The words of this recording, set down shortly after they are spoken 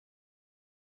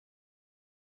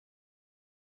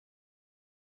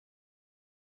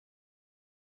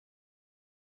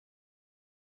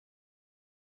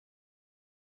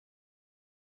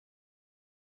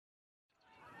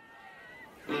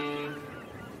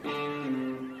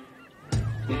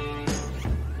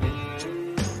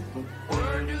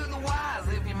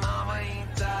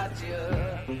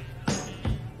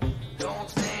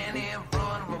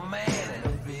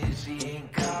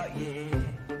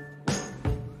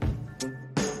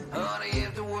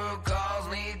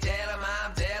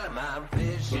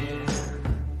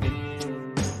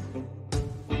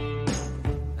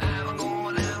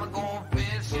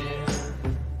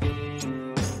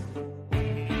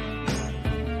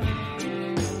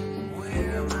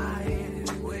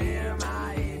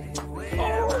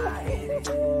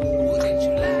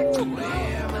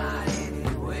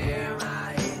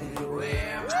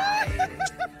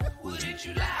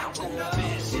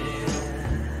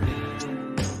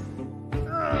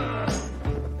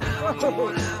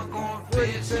Going out, going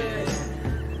fishing.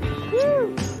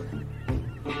 Woo!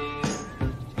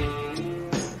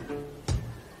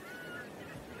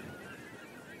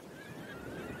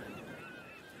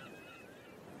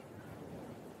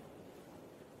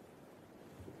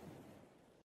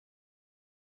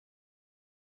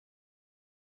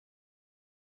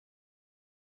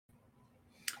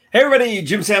 Hey everybody,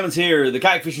 Jim Salmons here, the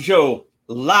Kayak Fishing Show,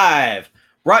 live,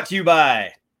 brought to you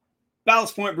by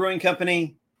Ballast Point Brewing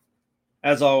Company.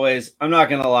 As always, I'm not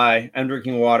going to lie, I'm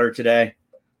drinking water today.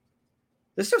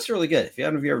 This stuff's really good. If you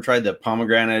haven't ever tried the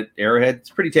pomegranate Arrowhead,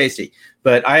 it's pretty tasty.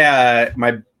 But our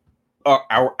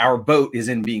boat is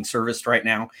in being serviced right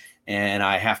now, and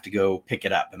I have to go pick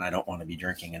it up, and I don't want to be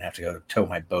drinking and have to go tow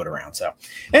my boat around. So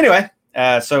anyway,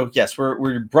 yes,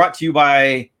 we're brought to you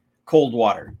by Cold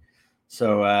Water.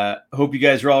 So hope you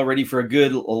guys are all ready for a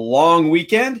good long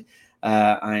weekend.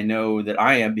 I know that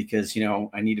I am because,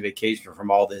 I need a vacation from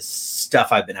all this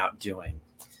stuff I've been out doing,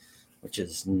 which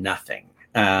is nothing.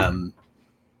 Our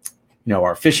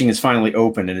fishing is finally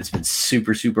open and it's been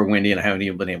super, super windy and I haven't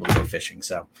even been able to go fishing.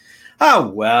 So,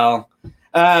 got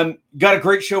a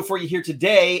great show for you here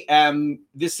today.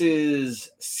 This is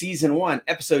season 1,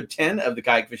 episode 10 of the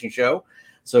Kayak Fishing Show.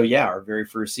 So yeah, our very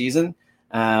first season.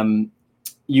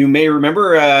 You may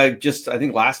remember just, I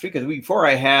think last week or the week before,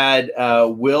 I had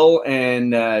Will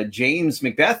and James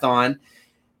Macbeth on,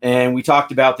 and we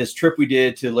talked about this trip we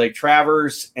did to Lake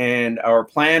Traverse and our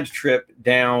planned trip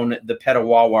down the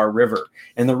Petawawa River.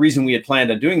 And the reason we had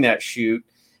planned on doing that shoot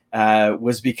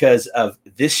was because of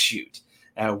this shoot.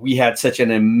 We had such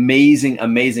an amazing,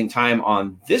 amazing time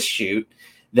on this shoot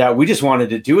that we just wanted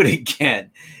to do it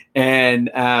again. And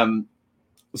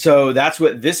so that's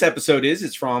what this episode is.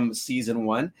 It's from season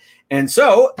 1. And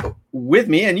so with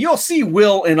me, and you'll see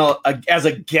Will as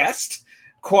a guest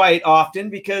quite often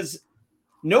because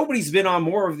nobody's been on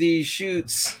more of these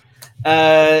shoots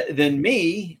than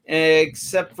me,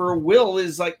 except for Will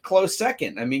is like close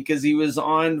second. I mean, because he was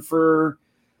on for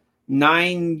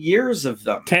 9 years of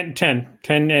them. 10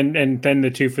 and then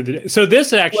the 2 for the... So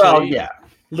this actually,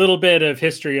 little bit of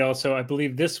history also. I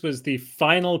believe this was the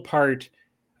final part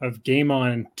of Game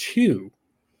On 2,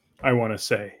 I want to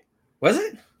say. Was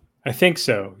it? I think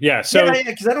so. Yeah. So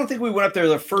because I don't think we went up there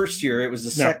the first year. It was the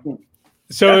second.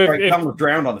 So if was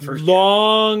drowned on the first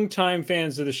long-time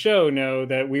fans of the show know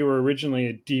that we were originally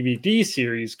a DVD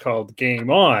series called Game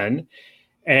On.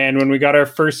 And when we got our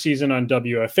first season on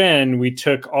WFN, we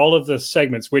took all of the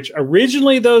segments, which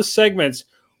originally those segments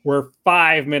were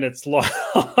 5 minutes long.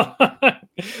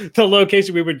 The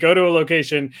location, we would go to a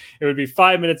location, it would be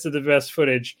 5 minutes of the best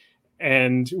footage,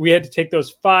 and we had to take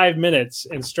those 5 minutes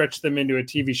and stretch them into a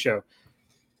TV show.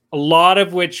 A lot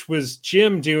of which was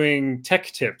Jim doing tech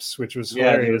tips, which was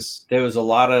hilarious. There was a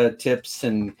lot of tips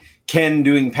and Ken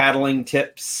doing paddling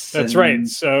tips. That's right.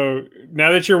 So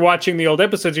now that you're watching the old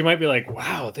episodes, you might be like,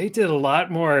 wow, they did a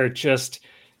lot more just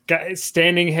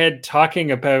standing head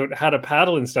talking about how to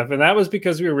paddle and stuff. And that was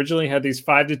because we originally had these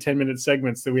 5 to 10 minute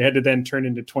segments that we had to then turn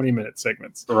into 20-minute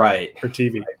segments. Right. For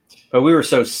TV. Right. But we were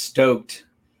so stoked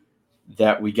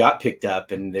that we got picked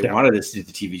up and they wanted us to do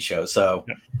the TV show. So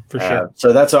for sure.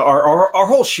 So that's our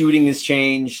whole shooting has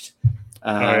changed.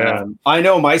 I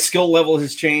know my skill level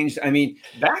has changed. I mean,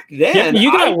 back then you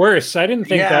got worse. I didn't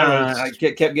think that was. I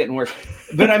kept getting worse.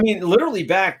 But I mean, literally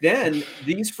back then,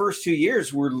 these first 2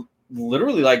 years were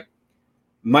literally like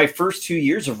my first 2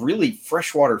 years of really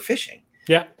freshwater fishing.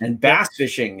 Yeah. And bass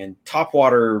fishing and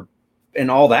topwater and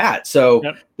all that. So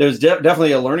there's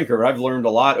definitely a learning curve. I've learned a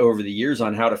lot over the years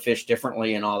on how to fish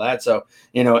differently and all that. So,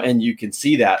 and you can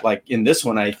see that like in this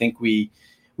one, I think we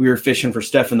were fishing for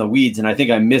stuff in the weeds and I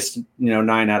think I missed,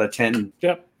 9 out of 10.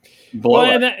 Yep. Well,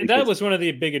 and that was one of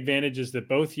the big advantages that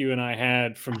both you and I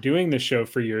had from doing the show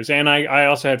for years. And I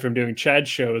also had from doing Chad's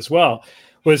show as well,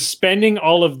 was spending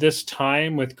all of this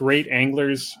time with great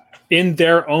anglers in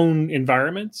their own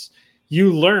environments.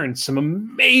 You learn some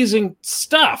amazing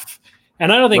stuff.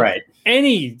 And I don't think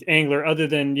any angler other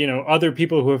than, other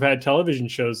people who have had television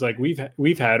shows like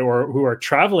we've had or who are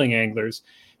traveling anglers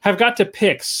have got to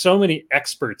pick so many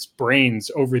experts' brains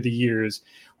over the years,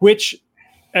 which,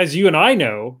 as you and I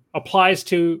know, applies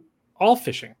to all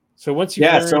fishing. So once you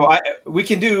we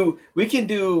can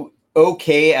do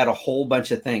okay at a whole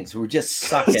bunch of things. We just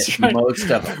suck at most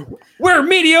of them. We're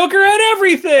mediocre at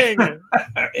everything.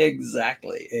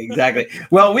 Exactly.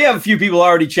 Well, we have a few people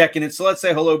already checking it, so let's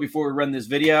say hello before we run this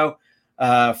video.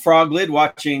 Froglid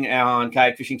watching on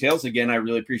Kayak Fishing Tales. Again, I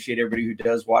really appreciate everybody who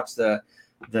does watch the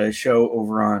show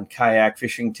over on Kayak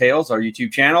Fishing Tales, our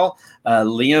YouTube channel.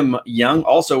 Liam Young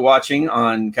also watching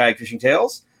on Kayak Fishing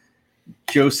Tales.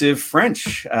 Joseph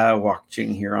French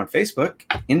watching here on Facebook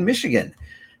in Michigan.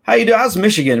 How you doing? How's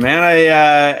Michigan,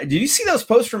 man? Did you see those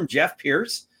posts from Jeff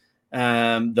Pierce?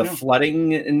 The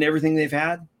flooding and everything they've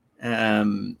had.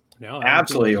 No,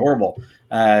 absolutely horrible.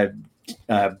 Dam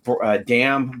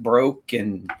broke,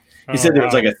 and he said there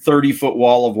was like a 30-foot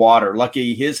wall of water.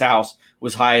 Lucky his house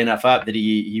was high enough up that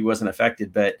he wasn't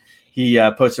affected, but he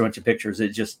posted a bunch of pictures.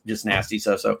 It's just nasty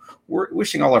stuff. So we're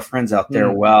wishing all our friends out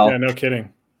there well. Yeah, no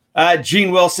kidding.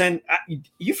 Gene Wilson,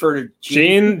 you've heard of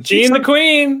Gene the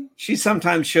Queen. She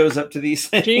sometimes shows up to these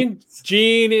things.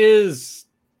 Gene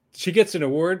she gets an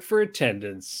award for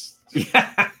attendance.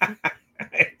 Yeah,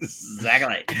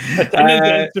 exactly. Attendance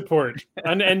and support.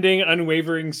 Unending,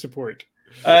 unwavering support.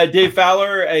 Dave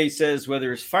Fowler, he says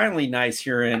weather is finally nice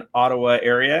here in Ottawa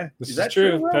area. Is that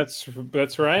true? That's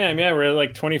where I am. Yeah, we're at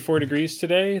like 24 degrees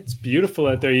today. It's beautiful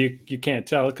out there. You can't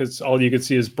tell because all you can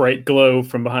see is bright glow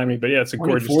from behind me. But yeah, it's a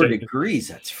gorgeous day. 24 degrees.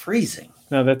 That's freezing.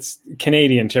 No, that's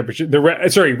Canadian temperature.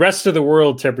 Rest of the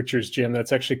world temperatures, Jim.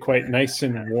 That's actually quite nice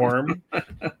and warm.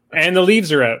 And the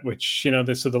leaves are out, which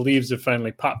so the leaves have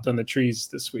finally popped on the trees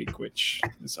this week, which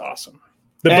is awesome.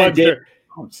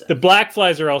 The black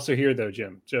flies are also here, though,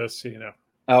 Jim. Just so you know.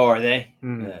 Oh, are they?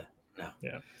 No.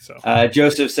 Yeah. So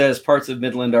Joseph says parts of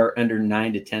Midland are under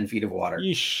 9 to 10 feet of water.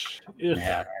 Yeesh.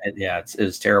 Yeah,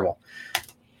 it's terrible.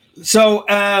 So,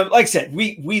 like I said,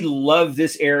 we love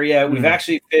this area. We've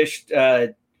actually fished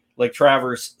Lake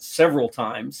Traverse several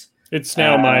times. It's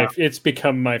now it's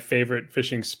become my favorite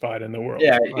fishing spot in the world.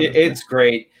 Yeah, it's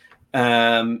great.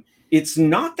 It's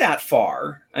not that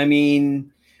far. I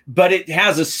mean, but it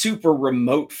has a super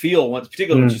remote feel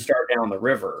particularly when you start down the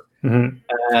river. Mm-hmm.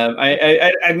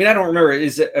 I mean, I don't remember.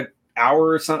 Is it an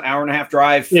hour and a half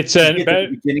drive? It's at the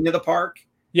beginning of the park.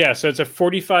 Yeah, so it's a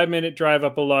 45-minute drive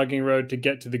up a logging road to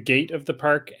get to the gate of the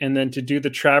park, and then to do the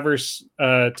Traverse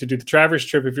trip.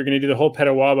 If you're going to do the whole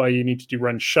Petawawa, you need to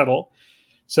run shuttle.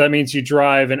 So that means you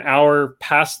drive an hour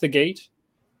past the gate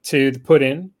to put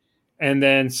in, and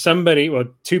then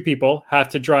two people have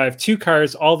to drive 2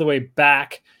 cars all the way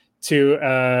back to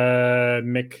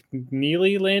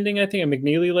McNeely Landing, I think, a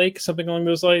McNeely Lake, something along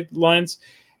those lines,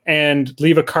 and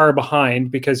leave a car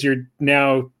behind because you're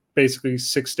now basically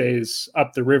 6 days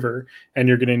up the river and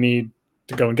you're going to need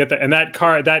to go and get that. And that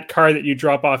car that you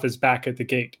drop off is back at the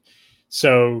gate.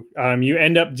 So you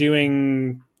end up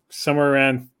doing somewhere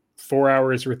around 4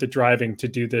 hours worth of driving to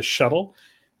do this shuttle.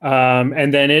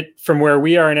 And then from where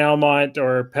we are in Almont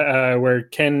or where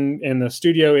Ken in the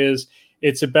studio is,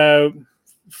 it's about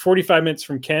 45 minutes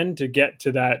from Ken to get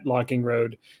to that logging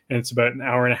road. And it's about an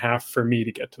hour and a half for me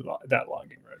to get to that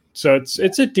logging road. So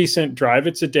it's a decent drive.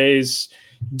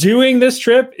 Doing this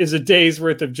trip is a day's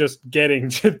worth of just getting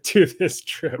to this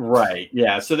trip. Right.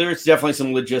 Yeah. So there's definitely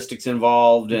some logistics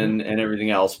involved and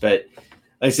everything else. But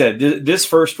like I said, this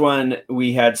first one,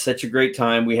 we had such a great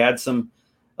time. We had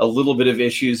a little bit of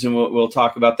issues, and we'll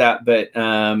talk about that. But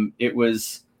it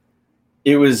was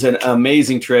an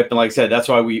amazing trip. And like I said, that's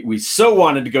why we so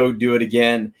wanted to go do it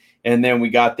again. And then we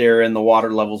got there and the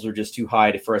water levels were just too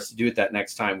high for us to do it that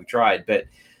next time we tried. But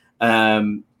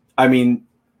I mean,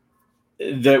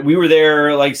 we were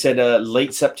there, like I said,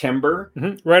 late September.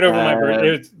 Mm-hmm. Right over my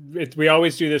birthday. We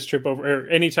always do this trip or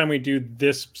anytime we do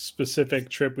this specific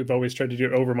trip, we've always tried to do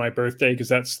it over my birthday because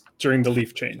that's during the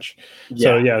leaf change. Yeah.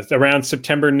 So yeah, it's around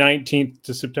September 19th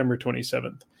to September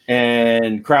 27th.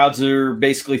 And crowds are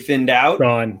basically thinned out.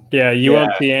 Gone. Yeah, you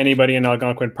won't see anybody in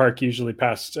Algonquin Park usually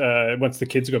past once the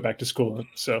kids go back to school.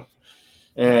 So,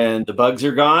 and the bugs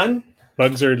are gone.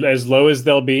 Bugs are as low as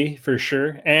they'll be for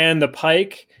sure. And the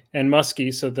pike and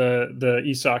muskie, so the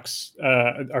esox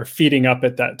are feeding up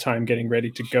at that time, getting ready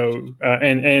to go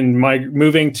and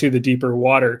moving to the deeper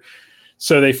water.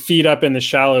 So they feed up in the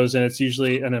shallows, and it's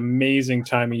usually an amazing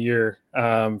time of year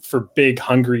for big,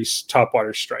 hungry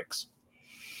topwater strikes.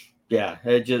 Yeah,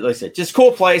 like I said, just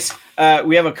cool place.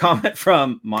 We have a comment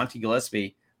from Monty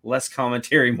Gillespie. Less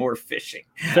commentary, more fishing.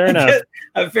 Fair enough.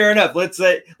 Fair enough. Let's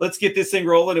get this thing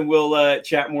rolling, and we'll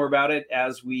chat more about it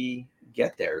as we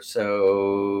get there.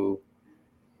 So,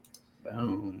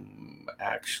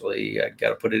 actually, I got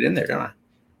to put it in there, don't I?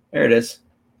 There it is.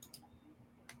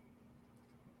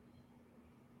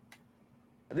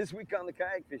 This week on the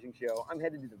Kayak Fishing Show, I'm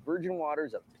headed to the virgin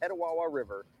waters of Petawawa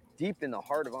River, deep in the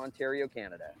heart of Ontario,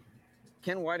 Canada.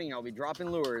 Ken Whiting and I'll be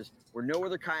dropping lures where no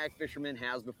other kayak fisherman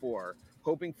has before,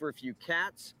 hoping for a few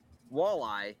cats,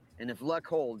 walleye, and if luck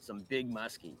holds, some big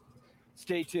muskie.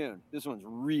 Stay tuned. This one's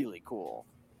really cool.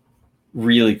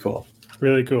 Really cool.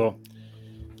 Really cool.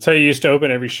 That's how you used to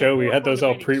open every show. We had those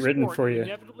all pre-written for you.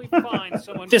 simply find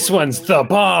someone. This worthy one's to the lead.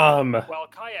 bomb. While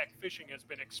kayak fishing has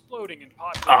been exploding in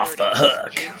popularity, Off the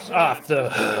hook. Jim Off the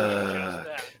Simmons is doing hook.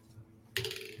 just that.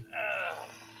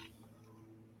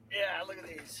 Yeah, look at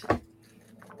these.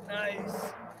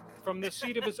 Nice. From the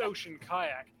seat of his ocean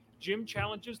kayak, Jim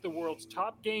challenges the world's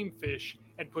top game fish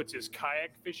and puts his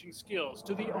kayak fishing skills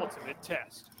to the ultimate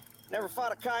test. Never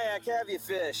fought a kayak, have you,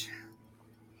 fish?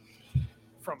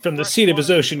 From the seat of his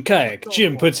ocean kayak,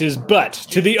 Jim puts his butt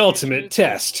to the ultimate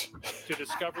test. To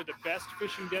discover the best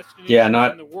fishing destinations Yeah,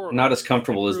 in the world. not as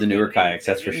comfortable as the newer kayaks,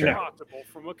 that's for sure. Possible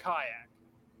from a kayak.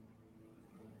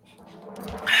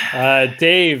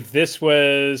 Dave, this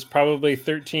was probably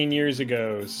 13 years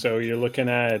ago, so you're looking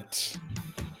at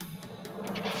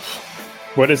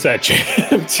what is that,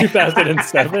 Jim?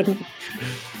 2007?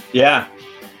 Yeah.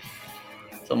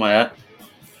 Something like that.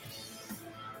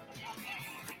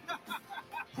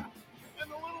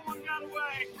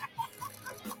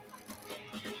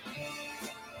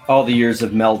 All the years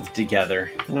have melded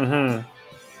together. Mm-hmm.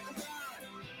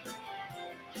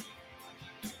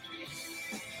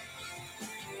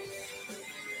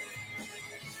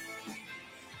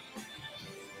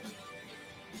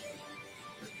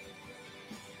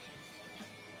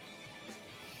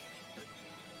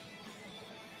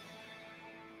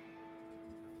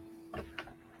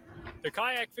 The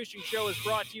Kayak Fishing Show is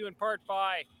brought to you in part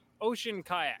by Ocean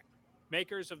Kayak,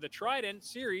 makers of the Trident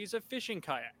series of fishing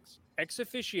kayaks. Ex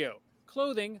Officio,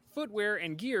 clothing, footwear,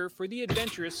 and gear for the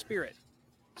adventurous spirit.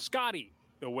 Scotty,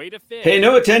 the way to fish. Pay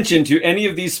no attention to any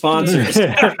of these sponsors.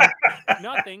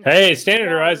 Nothing. Hey, Standard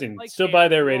Horizon, still buy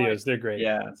their radios. They're great.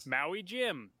 Yeah. Maui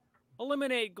Jim.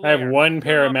 Eliminate I have glare. one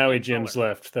pair of Turn off Maui the Gyms color.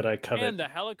 left that I covet. And the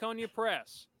Heliconia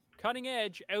Press. Cutting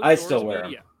edge I outdoors still wear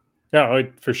 'em. media.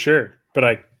 No, for sure, but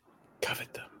I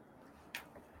covet them.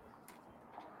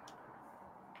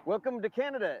 Welcome to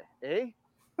Canada, eh?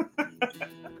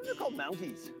 They're called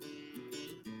Mounties.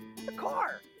 The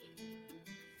car.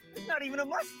 It's not even a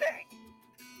Mustang.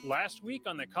 Last week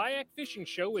on the Kayak Fishing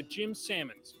Show with Jim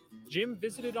Salmons, Jim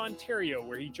visited Ontario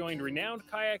where he joined renowned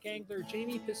kayak angler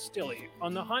Jamie Pistilli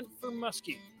on the hunt for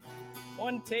muskie.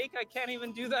 One take? I can't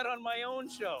even do that on my own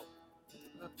show.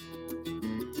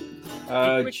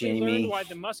 Oh, He quickly Jamie. learned why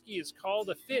the muskie is called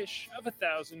a fish of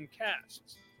 1,000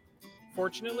 casts.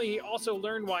 Fortunately, he also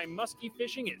learned why muskie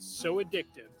fishing is so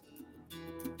addictive.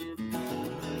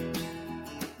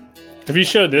 Have you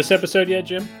showed this episode yet,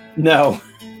 Jim? No.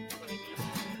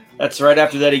 That's right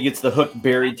after that he gets the hook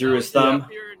buried through his thumb.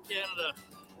 Here in Canada.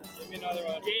 Give me another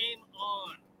one. Game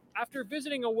on. After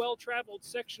visiting a well-traveled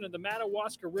section of the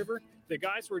Madawaska River, the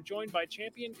guys were joined by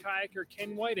champion kayaker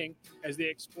Ken Whiting as they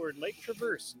explored Lake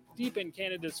Traverse, deep in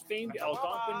Canada's famed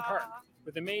Algonquin Park.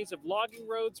 With a maze of logging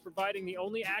roads providing the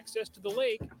only access to the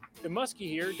lake, the muskie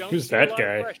here don't Who's feel that a lot guy?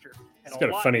 of pressure, and He's got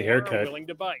a lot funny more are haircut. willing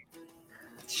to bite.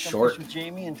 Short, Come fish with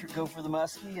Jamie and go for the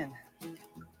muskie and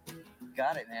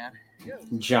got it, man.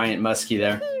 giant muskie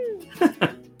there.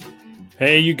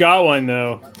 Hey, you got one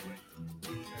though.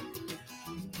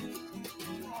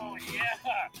 Oh, yeah.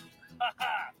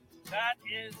 That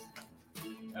is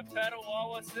a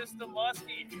Petawawa system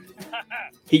muskie.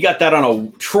 He got that on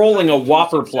a trolling a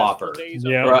whopper plopper.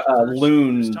 Yeah. Or a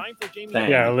loon It's time for Jamie thing. to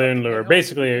Yeah, help loon lure. help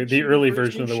Basically, teach the you early first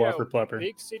version of new the Whopper show, Plopper.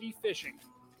 Big City Fishing.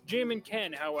 Jim and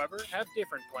Ken, however, have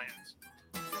different plans.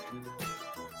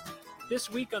 This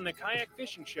week on the Kayak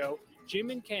Fishing Show, Jim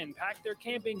and Ken pack their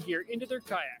camping gear into their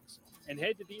kayaks and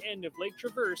head to the end of Lake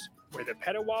Traverse where the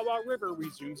Petawawa River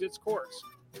resumes its course.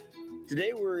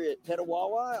 Today we're at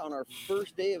Petawawa on our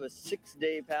first day of a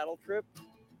 6-day paddle trip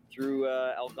through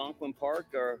Algonquin Park.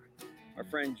 Our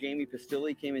friend Jamie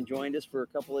Pistilli came and joined us for a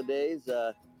couple of days.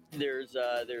 There's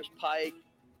pike,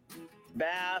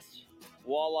 bass,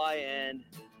 walleye, and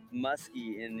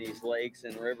muskie in these lakes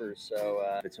and rivers. So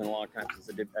it's been a long time since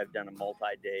I've done a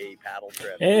multi-day paddle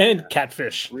trip. And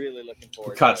catfish. Really looking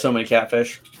forward. Caught to so it. many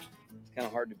catfish. It's kind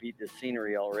of hard to beat this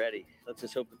scenery already. Let's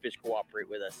just hope the fish cooperate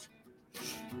with us.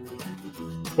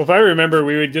 Well, if I remember,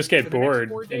 we would just For get the next bored,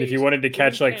 4 and if you days, wanted to Jim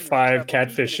catch and like Ken will 5 travel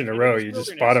catfish in into a the row, Canada's you just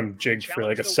wilderness bought them jigged for challenge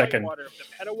like a the second. whitewater of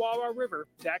the Petawawa River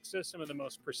to access some of the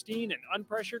most pristine and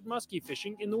unpressured muskie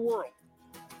fishing in the world.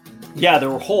 Yeah, there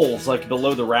were holes like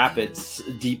below the rapids,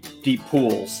 deep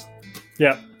pools.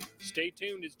 Yep. Stay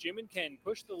tuned as Jim and Ken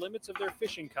push the limits of their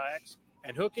fishing kayaks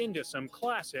and hook into some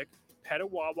classic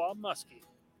Petawawa muskie.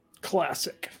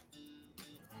 Classic.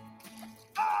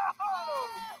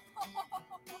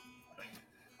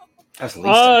 That's Lisa.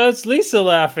 Oh, that's Lisa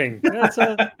laughing. That's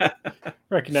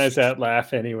recognize that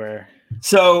laugh anywhere.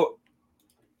 So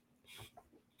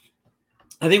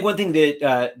I think one thing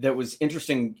that was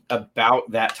interesting about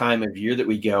that time of year that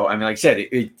we go, I mean, like I said,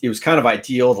 it was kind of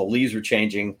ideal. The leaves were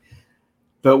changing,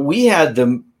 but we had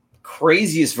the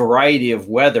craziest variety of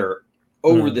weather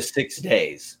over the 6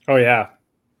 days. Oh yeah.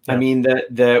 I mean,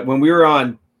 the when we were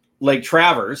on Lake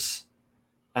Traverse,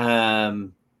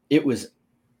 it was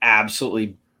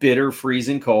absolutely bitter,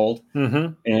 freezing cold.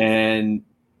 Mm-hmm. And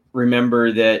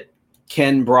remember that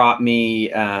Ken brought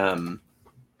me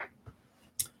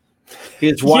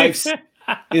his wife's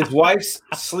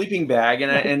sleeping bag,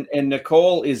 and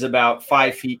Nicole is about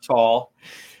 5 feet tall.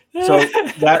 So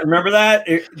remember that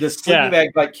the sleeping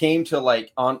bag like came to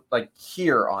like on like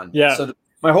here on. Yeah. So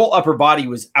my whole upper body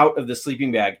was out of the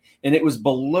sleeping bag, and it was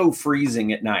below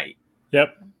freezing at night.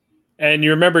 Yep. And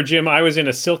you remember, Jim, I was in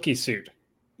a silky suit.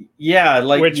 Yeah,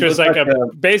 like which was like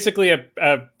basically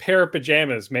a pair of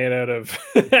pajamas made out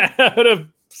of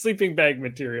sleeping bag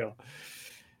material.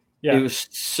 Yeah, it was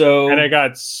so, and it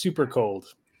got super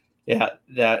cold. Yeah,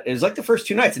 that it was like the first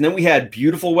 2 nights, and then we had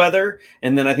beautiful weather,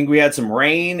 and then I think we had some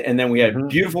rain, and then we had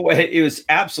beautiful. It was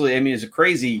absolutely. I mean, it was a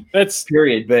crazy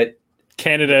period, but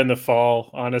Canada in the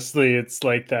fall. Honestly, it's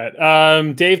like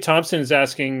that. Dave Thompson is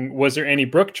asking, was there any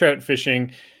brook trout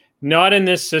fishing? Not in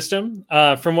this system.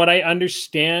 From what I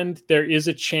understand, there is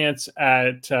a chance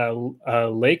at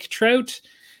lake trout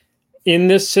in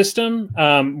this system.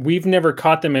 We've never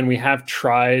caught them, and we have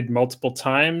tried multiple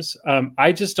times.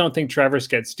 I just don't think Traverse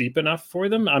gets deep enough for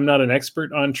them. I'm not an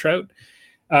expert on trout.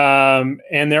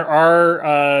 And there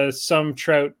are some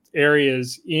trout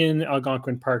areas in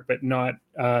Algonquin Park, but not.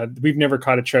 We've never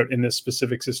caught a trout in this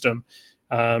specific system.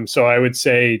 So I would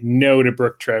say no to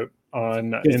brook trout in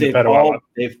the Petawawa.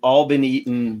 They've all been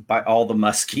eaten by all the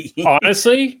muskie.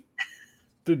 Honestly,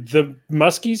 the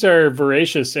muskies are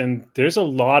voracious, and there's a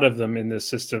lot of them in this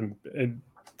system. And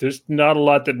there's not a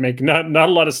lot that not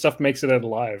a lot of stuff makes it out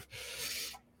alive.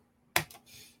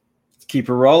 Keep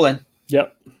her rolling.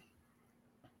 Yep.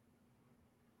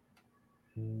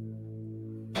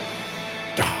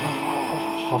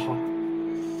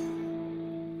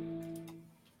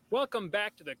 Welcome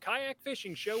back to the Kayak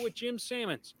Fishing Show with Jim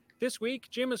Sammons. This week,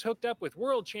 Jim is hooked up with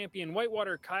world champion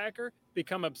whitewater kayaker,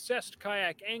 become obsessed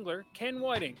kayak angler Ken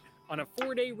Whiting on a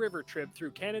 4-day river trip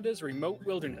through Canada's remote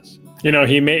wilderness. You know,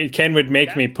 Ken would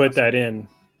make me put that in.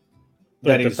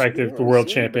 Like the fact that the world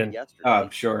champion. Oh,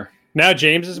 sure. Now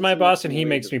James is my boss, and he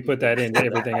makes me put that into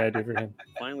everything I do for him.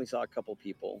 Finally saw a couple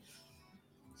people.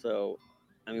 So,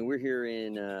 I mean, we're here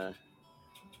in, I don't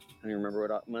even remember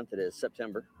what month it is,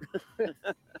 September.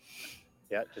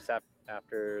 Yeah, just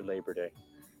after Labor Day.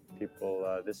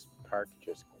 People, this park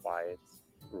just quiets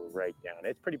right down.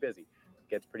 It's pretty busy. It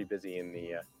gets pretty busy in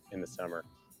the summer.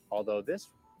 Although this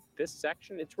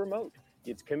section, it's remote.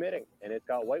 It's committing, and it's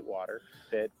got whitewater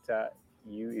that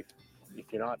if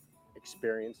you're not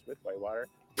experienced with whitewater,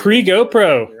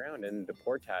 Pre-GoPro. And the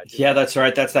portage. Yeah, that's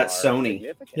right. That's that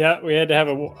Sony. Yeah, we had to have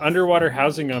a underwater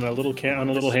housing on a little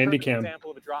handy cam.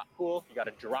 Example of a drop pool. You got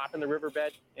a drop in the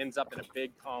riverbed, ends up in a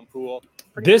big calm pool.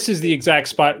 This is the exact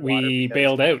spot we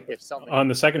bailed out on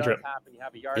the second trip.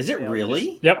 Is it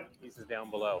really? Yep. Pieces down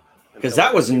below. Because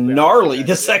that was gnarly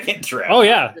the second trip. Oh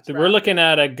yeah, we're looking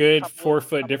at a good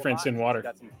 4-foot difference in water.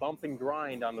 Got some bump and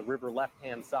grind on the river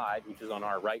left-hand side, which is on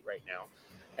our right now.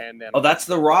 And then that's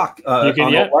the rock on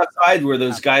the left side where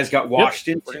those guys got washed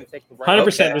into.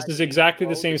 100%. This is exactly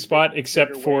the same spot,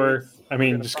 except for, I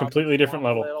mean, just completely different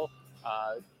level.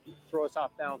 Throw us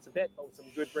off balance a bit, but some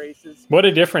good braces. What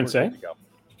a difference, eh?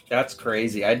 That's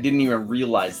crazy. I didn't even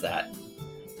realize that.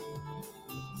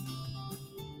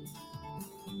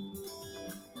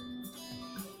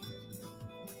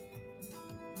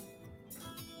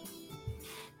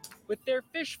 With their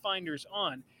fish finders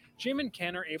on, Jim and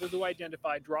Ken are able to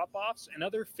identify drop-offs and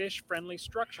other fish-friendly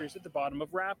structures at the bottom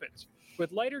of rapids.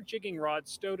 With lighter jigging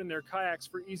rods stowed in their kayaks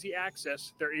for easy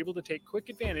access, they're able to take quick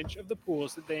advantage of the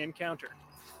pools that they encounter.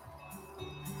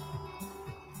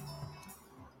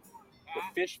 The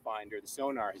fish finder, the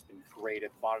sonar, has been great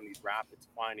at the bottom of these rapids,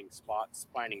 finding spots,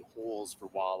 finding holes for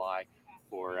walleye,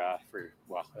 for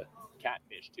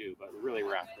catfish too, but really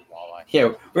we're after walleye.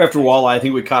 Yeah, we're after walleye. I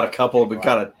think we caught a couple, but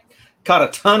caught a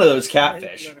ton of those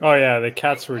catfish. Oh yeah, the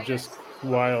cats were just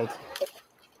wild. You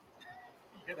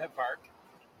hear that bark?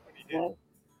 What do you do?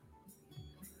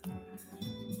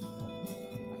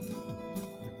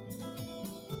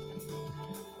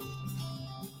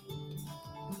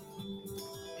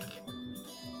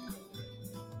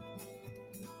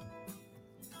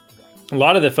 A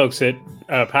lot of the folks that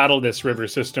paddle this river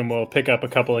system will pick up a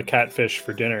couple of catfish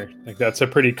for dinner. Like that's a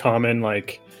pretty common,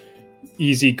 like,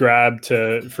 easy grab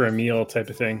for a meal type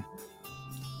of thing.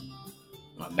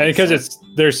 And because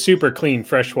they're super clean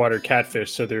freshwater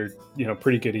catfish, so they're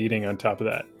pretty good eating on top of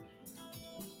that.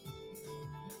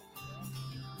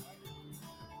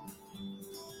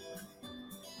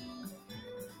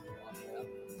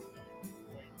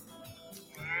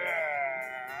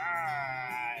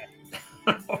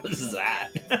 What is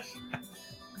that?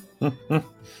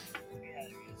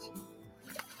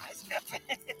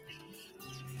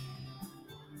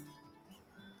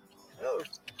 Oh,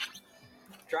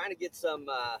 trying to get some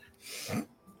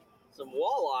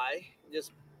walleye,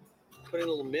 just putting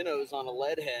little minnows on a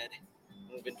lead head.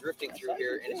 We've been drifting through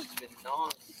here, and it's just been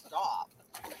non-stop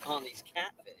on these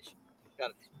catfish.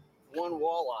 Got one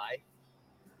walleye,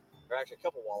 or actually a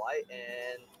couple walleye,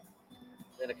 and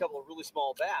then a couple of really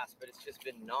small bass, but it's just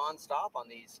been non-stop on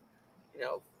these,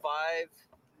 5.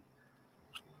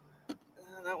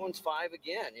 That one's 5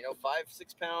 again,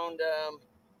 5-6 pound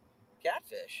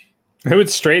catfish. Who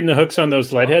would straighten the hooks on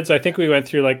those lead heads? I think we went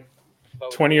through like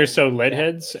 20 or so lead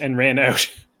heads and ran out.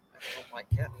 I don't like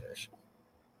catfish.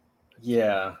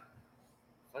 Yeah.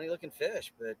 Funny looking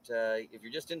fish, but if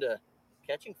you're just into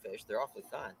catching fish, they're awfully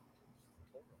fun.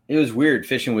 It was weird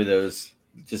fishing with those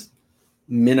just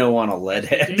minnow on a lead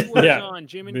head. Yeah.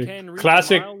 Jim and Ken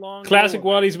Classic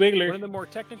Waddy's one Wiggler. of the more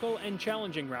technical and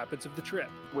challenging rapids of the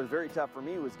trip. What was very tough for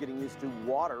me was getting used to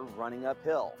water running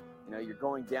uphill. You're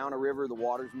going down a river, the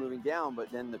water's moving down,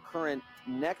 but then the current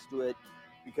next to it,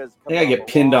 because I think I get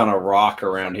pinned on a rock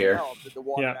around here. The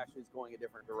water actually is going a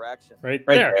different direction. Right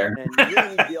there. there. And you really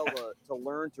need to be able to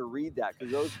learn to read that,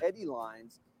 because those eddy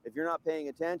lines, if you're not paying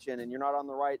attention and you're not on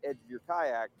the right edge of your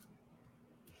kayak,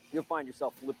 you'll find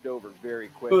yourself flipped over very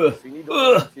quickly. So you need to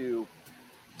learn to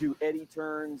do eddy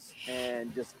turns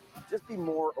and just be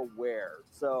more aware.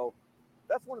 So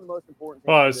that's one of the most important things.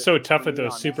 Well, it's so tough with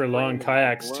those super long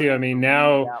kayaks too. I mean,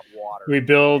 now we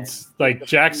build, like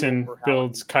Jackson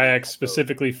builds kayaks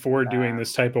specifically for doing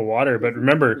this type of water. But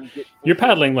remember, you're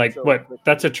paddling like what?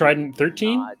 That's a Trident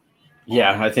 13?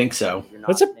 Yeah, I think so.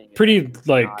 That's a pretty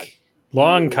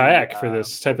long kayak for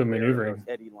this type of maneuvering.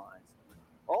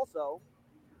 Also,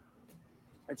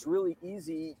 it's really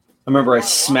easy. I remember I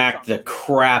smacked the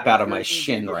crap out of my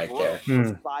shin right there.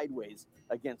 Sideways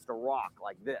against a rock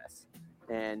like this.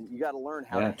 And you got to learn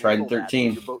how to Trident handle that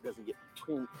 13. so your boat doesn't get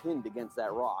pinned against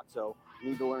that rock. So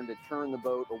you need to learn to turn the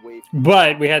boat away from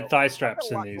But we had thigh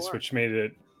straps in these, which made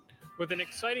it With an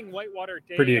exciting whitewater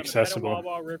day pretty on the accessible.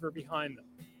 Petawawa River behind them,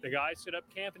 the guys set up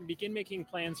camp and begin making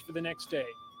plans for the next day.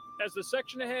 As the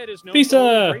section ahead is known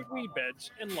Lisa! for great weed beds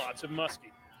and lots of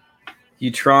muskie.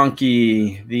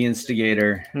 Utronki, the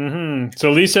instigator.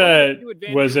 So Lisa Two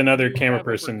advantages was another you camera have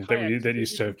over person kayaks that is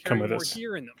used you to can come carry with more us.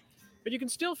 gear in them. But you can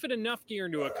still fit enough gear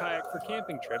into a kayak for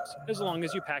camping trips as long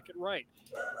as you pack it right.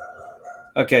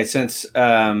 Okay, since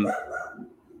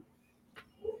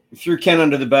threw Ken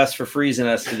under the bus for freezing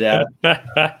us to death.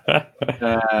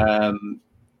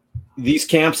 These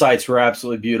campsites were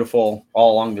absolutely beautiful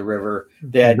all along the river.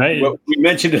 They had, we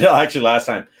mentioned it actually last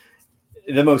time,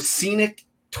 the most scenic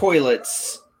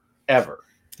toilets ever.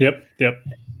 Yep.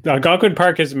 Algonquin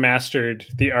Park has mastered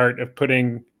the art of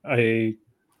putting a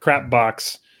crap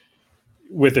box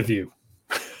with a view.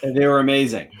 And they were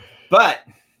amazing. But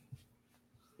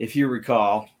if you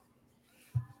recall,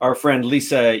 our friend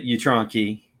Lisa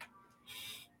Utronki,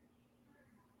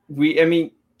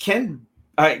 Ken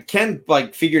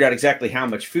figured out exactly how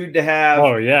much food to have.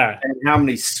 Oh yeah, and how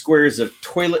many squares of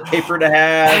toilet paper to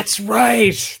have. That's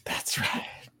right.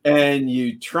 And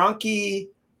Utronki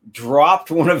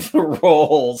dropped one of the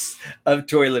rolls of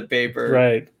toilet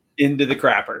paper into the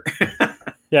crapper.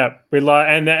 Yeah,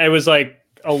 and it was like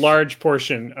a large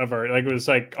portion of our, it was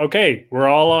like, okay, we're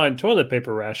all on toilet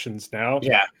paper rations now.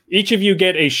 Yeah. Each of you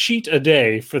get a sheet a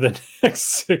day for the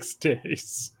next 6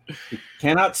 days. You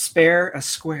cannot spare a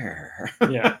square.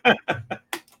 Yeah.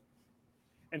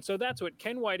 And so that's what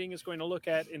Ken Whiting is going to look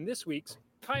at in this week's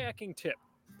Kayaking Tip,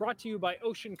 brought to you by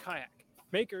Ocean Kayak,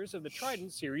 makers of the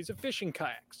Trident series of fishing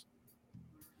kayaks.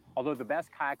 Although the best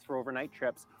kayaks for overnight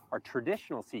trips are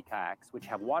traditional sea kayaks, which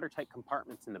have watertight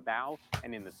compartments in the bow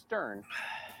and in the stern,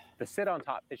 the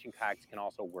sit-on-top fishing kayaks can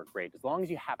also work great, as long as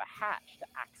you have a hatch to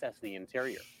access the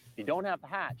interior. If you don't have the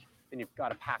hatch, then you've got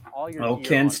to pack all your gear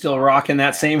Ken's on still top rocking of the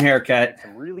that kayak. same haircut. It's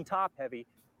really top-heavy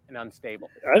and unstable.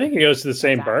 I think he goes to the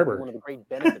same That's barber. one of the great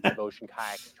benefits of Ocean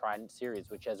Kayak's Trident series,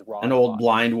 which has rod An old locks.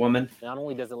 blind woman. Not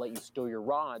only does it let you store your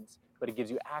rods, but it gives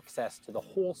you access to the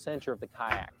whole center of the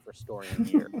kayak for storing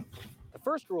gear. The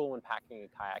first rule when packing a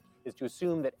kayak is to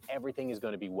assume that everything is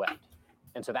going to be wet.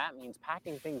 And so that means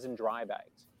packing things in dry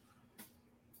bags.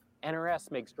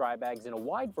 NRS makes dry bags in a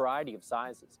wide variety of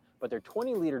sizes, but their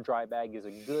 20-liter dry bag is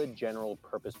a good general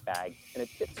purpose bag, and it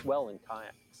fits well in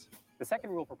kayaks. The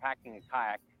second rule for packing a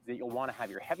kayak is that you'll want to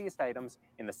have your heaviest items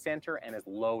in the center and as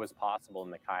low as possible in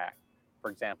the kayak.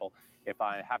 For example, if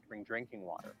I have to bring drinking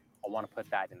water, I'll want to put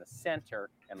that in the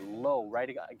center and low, right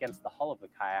against the hull of the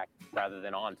kayak, rather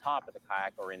than on top of the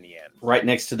kayak or in the end. Right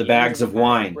next to the bags of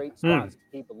wine. Great spots to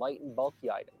keep light and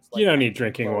bulky items. You don't need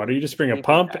drinking water. You just bring a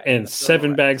pump and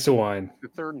 7 bags of wine. The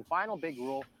third and final big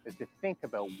rule is to think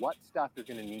about what stuff you're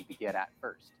going to need to get at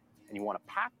first. And you want to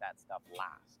pack that stuff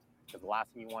last. Because the last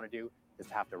thing you want to do is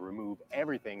have to remove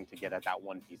everything to get at that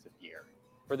one piece of gear.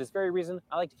 For this very reason,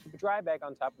 I like to keep a dry bag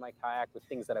on top of my kayak with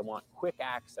things that I want quick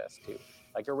access to,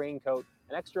 like a raincoat,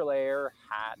 an extra layer,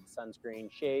 hat, sunscreen,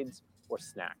 shades, or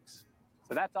snacks.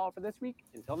 So that's all for this week.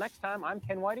 Until next time, I'm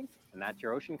Ken Whiting, and that's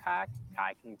your Ocean Kayak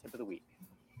Kayaking Tip of the Week.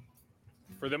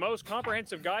 For the most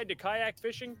comprehensive guide to kayak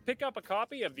fishing, pick up a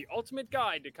copy of The Ultimate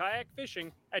Guide to Kayak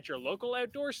Fishing at your local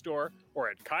outdoor store or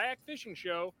at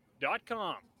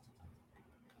kayakfishingshow.com.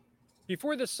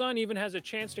 Before the sun even has a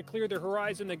chance to clear the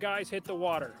horizon, the guys hit the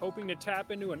water, hoping to tap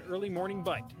into an early morning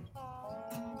bite.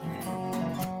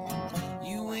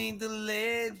 You ain't the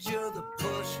ledge, you're the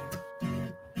pusher.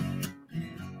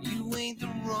 You ain't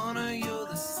the runner, you're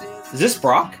the sister. Is this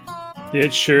Brock?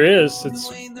 It sure is. You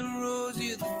ain't the rose,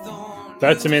 you're the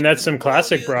thorn. That's some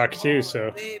classic Brock too.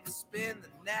 So Baby, spend the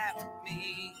night with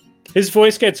me. his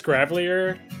voice gets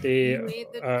gravelier the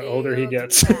older he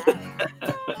gets.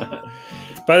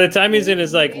 By the time he's in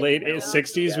his like late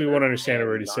 60s, we won't understand a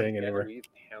word he's saying anymore. We've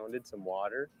pounded some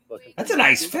water. That's a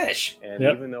nice fish. And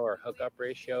Yep. even though our hookup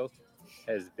ratio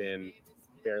has been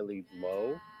fairly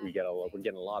low, we're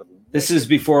getting a lot of. This is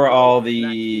before all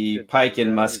the pike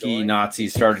and muskie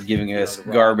Nazis started giving us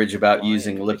garbage about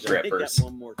using lip grippers.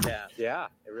 One more cast. Yeah.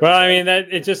 It really Well, I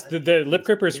does. mean the lip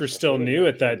grippers were still new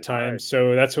at that time,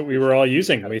 so that's what we were all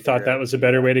using. We thought that was a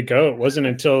better way to go. It wasn't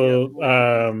until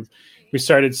we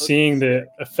started seeing the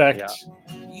effect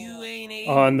You ain't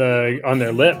on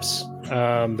their lips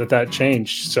that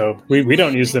changed. So we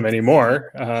don't use them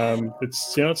anymore.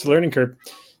 It's it's a learning curve.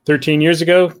 13 years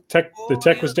ago, the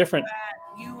tech was different.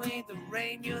 You ain't the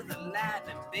rain, you're the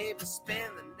lightning, baby,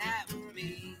 spend the night with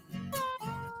me.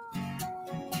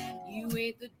 You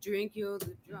ain't the drink, you're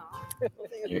the drunk.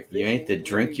 You ain't the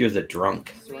drink, you're the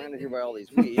drunk. Surrounded here by all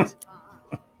these weeds.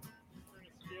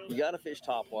 You gotta fish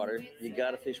topwater. You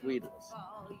gotta fish weedless.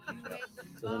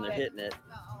 So then they're hitting it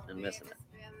and missing it.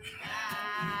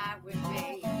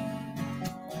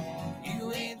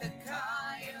 You ain't the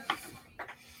kayak.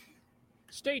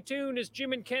 Stay tuned as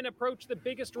Jim and Ken approach the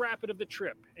biggest rapid of the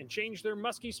trip and change their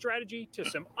muskie strategy to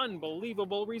some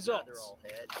unbelievable results.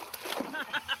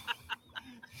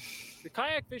 The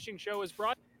Kayak Fishing Show is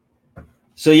brought.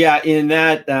 So yeah, in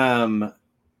that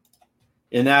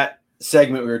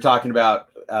segment, we were talking about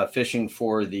fishing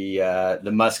for the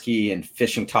muskie and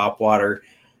fishing topwater,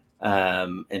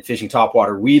 and fishing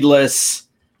topwater weedless.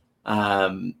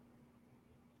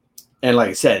 And like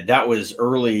I said, that was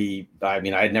early. I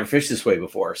mean, I had never fished this way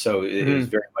before, so it was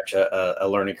very much a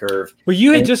learning curve. Well,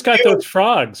 you had just got those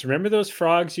frogs. Remember those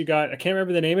frogs you got? I can't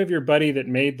remember the name of your buddy that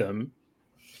made them.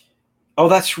 Oh,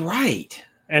 that's right.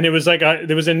 And it was like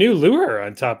there was a new lure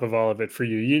on top of all of it for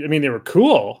you. I mean, they were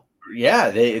cool.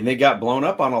 Yeah, they got blown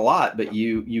up on a lot, but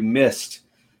you missed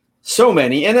so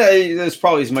many, and there's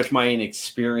probably as much my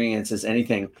inexperience as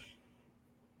anything.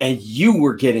 And you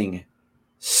were getting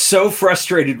so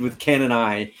frustrated with Ken and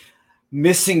I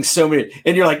missing so many,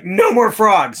 and you're like, no more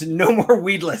frogs, no more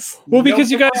weedless. Well, no because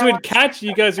you more guys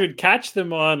would catch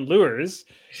them on lures,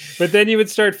 but then you would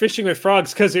start fishing with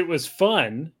frogs because it was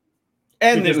fun.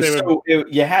 and it because was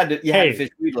you had to fish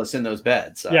weedless in those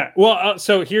beds. So. Yeah. Well,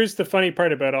 so here's the funny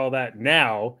part about all that.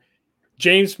 Now,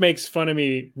 James makes fun of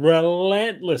me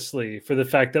relentlessly for the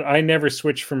fact that I never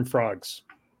switch from frogs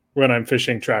when I'm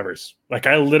fishing Travers. Like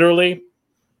I literally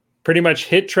pretty much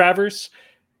hit Travers,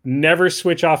 never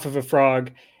switch off of a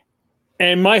frog,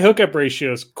 and my hookup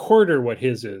ratio is quarter what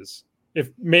his is.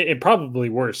 It probably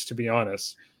worse, to be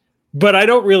honest. But I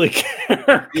don't really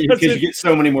care because you get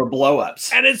so many more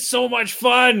blow-ups, and it's so much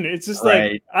fun. It's just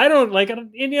like I don't like.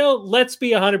 And let's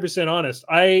be 100% honest.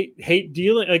 I hate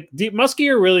dealing muskie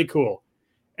are really cool,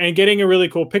 and getting a really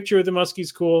cool picture of the muskie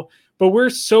is cool. But we're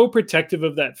so protective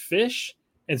of that fish,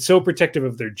 and so protective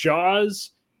of their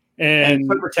jaws. And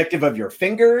so protective of your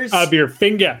fingers.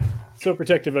 So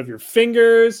protective of your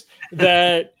fingers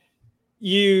that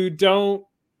you don't.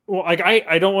 Well, like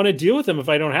I don't want to deal with them if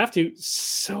I don't have to.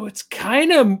 So it's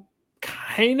kind of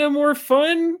more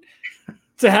fun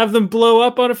to have them blow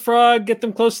up on a frog, get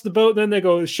them close to the boat, and then they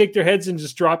go shake their heads and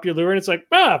just drop your lure. And it's like,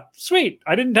 sweet.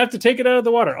 I didn't have to take it out of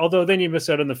the water. Although then you miss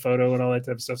out on the photo and all that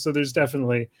type of stuff. So there's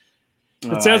definitely,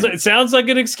 it sounds like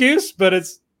an excuse, but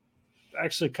it's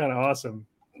actually kind of awesome.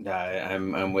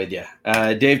 I'm with you.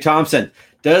 Dave Thompson,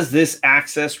 does this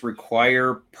access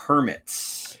require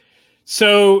permits?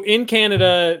 So in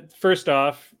Canada, first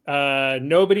off,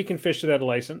 nobody can fish without a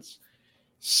license.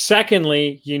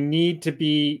 Secondly, you need to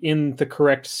be in the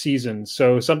correct season.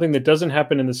 So something that doesn't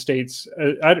happen in the States,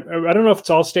 I don't know if it's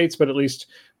all states, but at least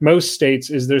most states,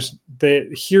 is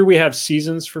here we have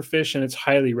seasons for fish and it's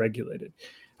highly regulated.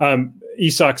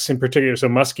 Esox in particular, so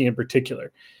muskie in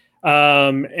particular.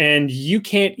 And you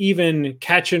can't even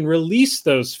catch and release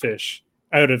those fish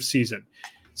out of season.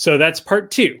 So that's part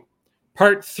 2.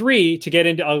 Part 3, to get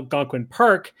into Algonquin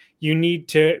Park, you need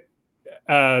to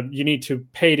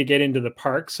pay to get into the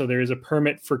park. So there is a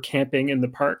permit for camping in the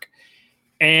park.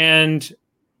 And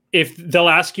if they'll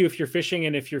ask you if you're fishing,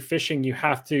 and if you're fishing, you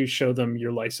have to show them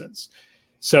your license.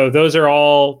 So those are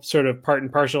all sort of part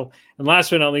and parcel. And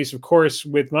last but not least, of course,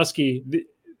 with muskie,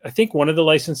 I think one of the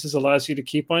licenses allows you to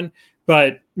keep one,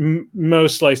 but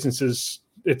most licenses,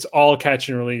 it's all catch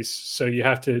and release. So you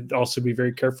have to also be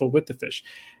very careful with the fish.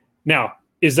 Now,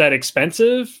 is that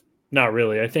expensive? Not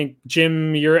really. I think,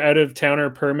 Jim, your out of towner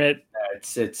permit,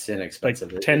 it's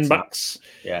inexpensive. Like $10.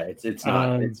 Yeah, it's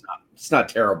not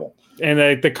terrible. And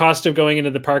the cost of going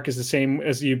into the park is the same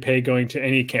as you pay going to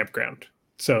any campground.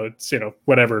 So it's,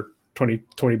 whatever,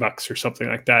 $20 or something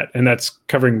like that. And that's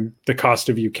covering the cost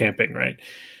of you camping, right?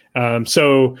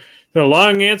 So the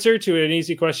long answer to an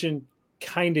easy question,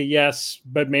 kind of yes,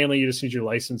 but mainly you just need your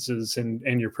licenses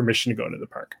and your permission to go into the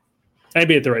park and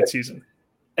be at the right season.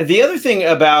 And the other thing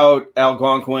about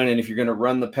Algonquin, and if you're going to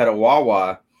run the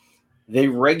Petawawa, they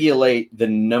regulate the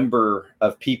number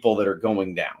of people that are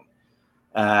going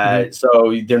down.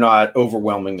 So they're not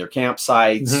overwhelming their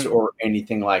campsites or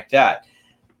anything like that.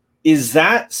 Is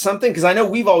that something, because I know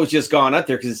we've always just gone up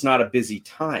there because it's not a busy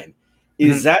time.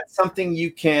 Is that something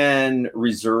you can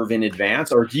reserve in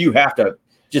advance, or do you have to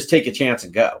just take a chance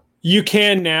and go? You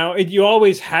can now. You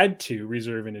always had to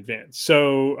reserve in advance.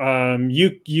 So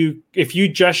if you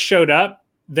just showed up,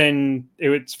 then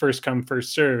it's first come,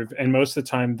 first serve, and most of the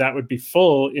time that would be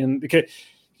full in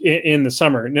the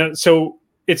summer. Now, so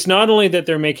it's not only that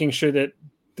they're making sure that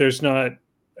there's not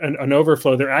an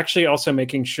overflow, they're actually also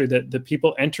making sure that the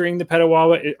people entering the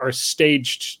Petawawa are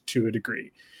staged to a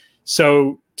degree.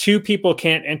 So 2 people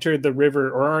can't enter the river,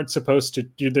 or aren't supposed to.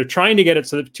 They're trying to get it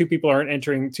so that 2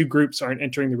 groups aren't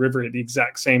entering the river at the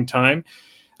exact same time,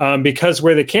 because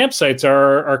where the campsites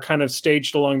are kind of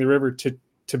staged along the river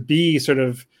to be sort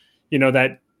of,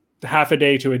 that half a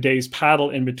day to a day's paddle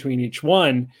in between each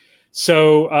one.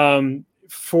 So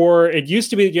it used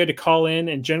to be that you had to call in,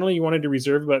 and generally you wanted to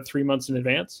reserve about 3 months in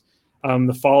advance.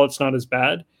 The fall, it's not as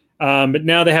bad. But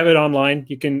now they have it online.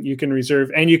 You can reserve,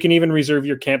 and you can even reserve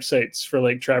your campsites for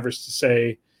Lake Traverse to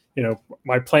say,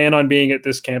 my plan on being at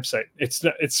this campsite. It's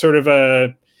sort of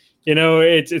a,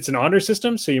 it's an honor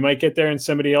system. So you might get there and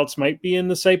somebody else might be in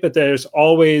the site, but there's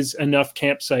always enough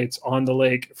campsites on the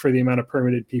lake for the amount of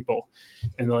permitted people.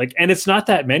 And and it's not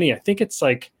that many. I think it's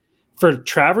for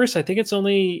Traverse, I think it's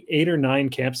only 8 or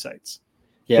 9 campsites.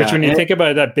 Yeah. Which when you think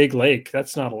about that big lake,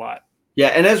 that's not a lot. Yeah,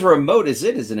 and as remote as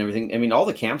it is and everything, I mean, all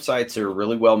the campsites are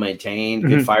really well maintained,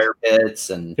 good fire pits,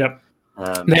 and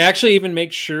they actually even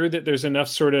make sure that there's enough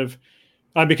sort of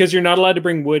because you're not allowed to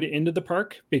bring wood into the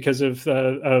park because of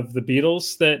the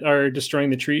beetles that are destroying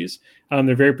the trees.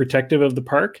 They're very protective of the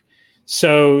park,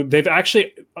 so they've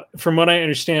actually, from what I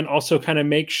understand, also kind of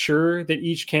make sure that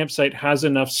each campsite has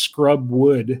enough scrub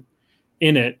wood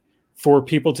in it for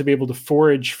people to be able to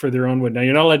forage for their own wood. Now,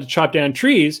 you're not allowed to chop down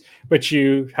trees, but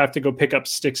you have to go pick up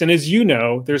sticks. And as you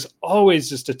know, there's always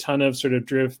just a ton of sort of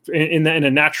drift in a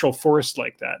natural forest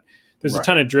like that. There's a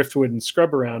ton of driftwood and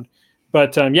scrub around.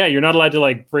 But you're not allowed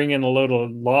to bring in a load of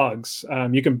logs.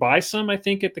 You can buy some, I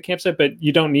think, at the campsite, but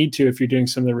you don't need to if you're doing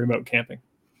some of the remote camping.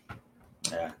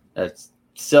 Yeah, that's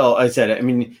still, I said, I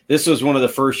mean, this was one of the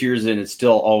first years, and it's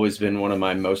still always been one of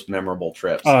my most memorable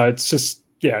trips. It's just,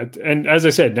 yeah, and as I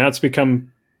said, now it's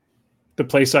become the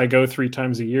place I go 3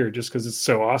 times a year just because it's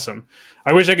so awesome.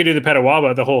 I wish I could do the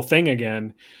Petawawa, the whole thing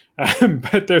again,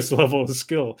 but there's a level of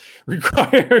skill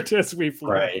required as we fly.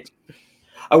 Right.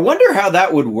 I wonder how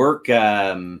that would work.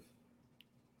 If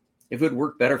it would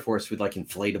work better for us with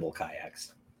inflatable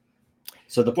kayaks.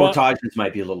 So the portages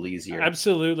might be a little easier.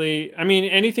 Absolutely. I mean,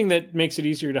 anything that makes it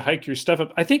easier to hike your stuff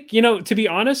up. I think, to be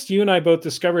honest, you and I both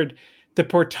discovered the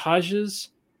portages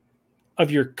of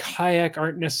your kayak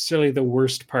aren't necessarily the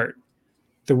worst part.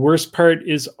 The worst part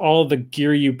is all the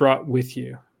gear you brought with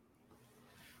you.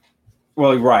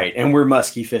 Well, right, and we're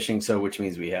musky fishing, so which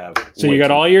means we have. So you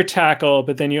got all your tackle,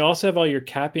 but then you also have all your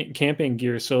camping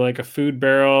gear. So like a food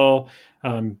barrel,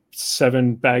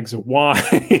 7 bags of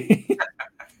wine.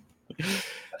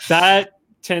 That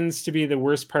tends to be the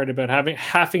worst part about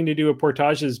having to do a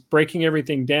portage is breaking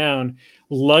everything down,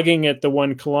 lugging it the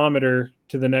 1 kilometer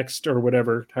to the next or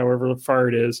whatever, however far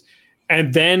it is,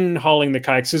 and then hauling the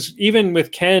kayaks. So even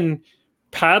with Ken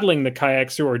paddling the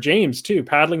kayaks through, or James too,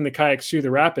 paddling the kayaks through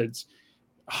the rapids,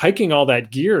 hiking all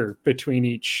that gear between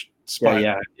each spot.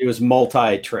 Yeah. It was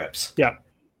multi trips. Yeah.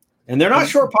 And they're not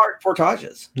short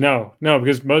portages. No,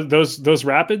 because those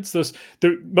rapids,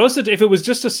 if it was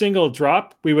just a single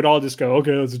drop, we would all just go,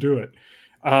 okay, let's do it.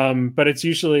 But it's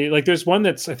usually like there's one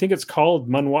I think it's called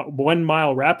 1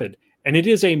 Mile Rapid, and it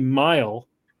is a mile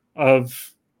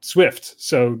of swift,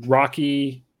 so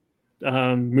rocky,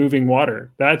 moving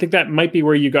water. I think that might be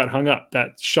where you got hung up.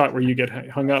 That shot where you get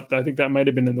hung up, I think that might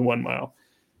have been in the 1 mile.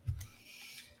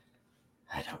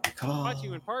 I don't recall. Brought to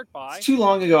you in part by It's too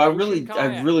long ago. I Ocean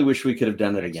Kayak, really wish we could have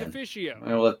done that again. Officio,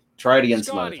 I'll try it again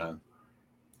some other Scotty, time.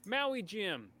 Maui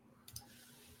Jim,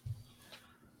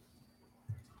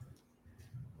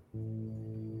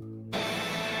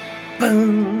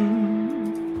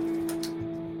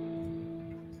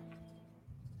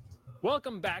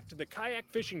 Welcome back to the Kayak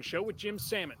Fishing Show with Jim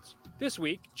Salmons. This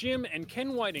week, Jim and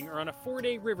Ken Whiting are on a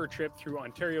 4-day river trip through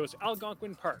Ontario's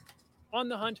Algonquin Park, on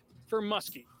the hunt for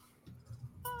muskie.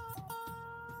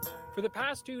 For the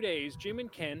past 2 days, Jim and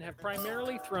Ken have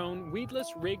primarily thrown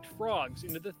weedless rigged frogs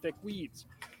into the thick weeds.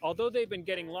 Although they've been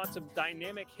getting lots of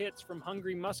dynamic hits from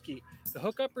hungry muskie, the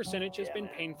hookup percentage has been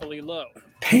painfully low.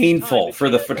 Painful for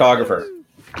the photographer.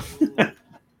 All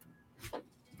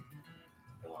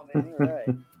right.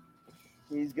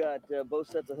 He's got both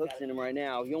sets of hooks in him right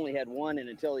now. He only had one in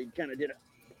until he kind of did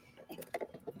a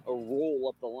roll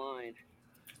up the line.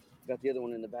 Got the other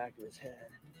one in the back of his head.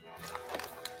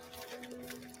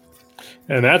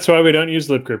 And that's why we don't use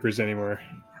lip grippers anymore.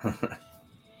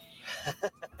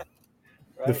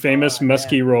 The famous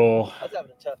muskie roll. I was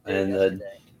having a tough day And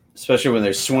yesterday. especially when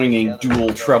they're swinging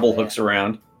dual treble hooks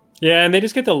around. Yeah, and they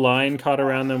just get the line caught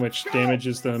around them, which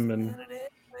damages them. And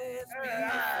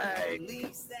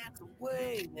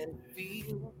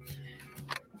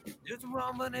Just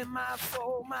rumbling in my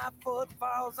soul, my foot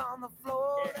falls on the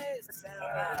floor. They sound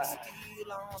like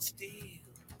steel on steel.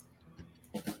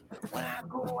 When I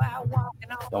go out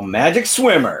walking on The magic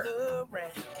swimmer. the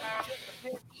ramp,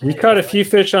 we caught a few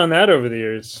fish on that over the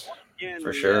years. Again,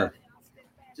 For sure.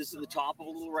 Just at the top of a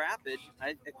little rapid.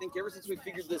 I think ever since we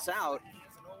figured this out,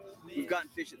 we've gotten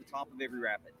fish at the top of every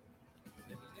rapid.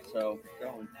 So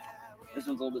this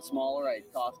one's a little bit smaller. I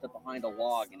tossed it behind a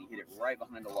log, and he hit it right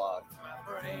behind a log. my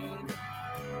brain.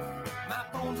 My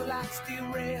bones are like steel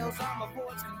rails, all my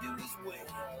voice can do is wail.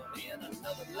 In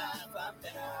another life, I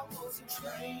bet I was a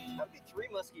train. That'd be 3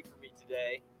 muskie for me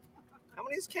today. How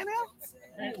many is Ken out?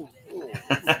 Ooh.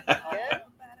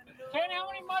 Ken, how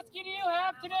many muskie do you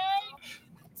have today?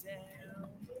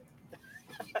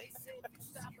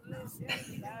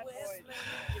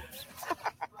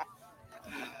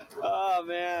 Oh,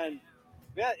 man.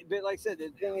 Yeah, but like I said, the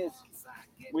thing is,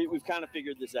 we've kind of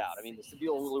figured this out. I mean, the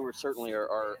Sebile lures certainly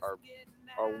are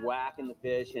whacking the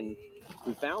fish, and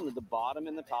we found that the bottom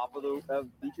and the top of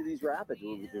each of these rapids,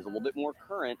 where there's a little bit more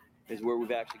current, is where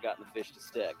we've actually gotten the fish to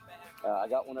stick. I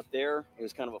got one up there. It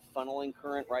was kind of a funneling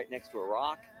current right next to a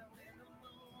rock.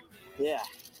 Yeah,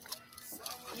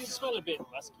 You smell a bit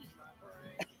musky.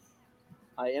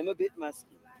 I am a bit musky.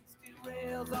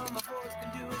 Rails, all my voice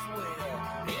can do is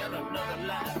wail. In another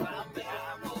life, I bet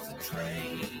I was a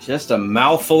train. Just a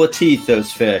mouthful of teeth,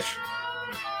 those fish.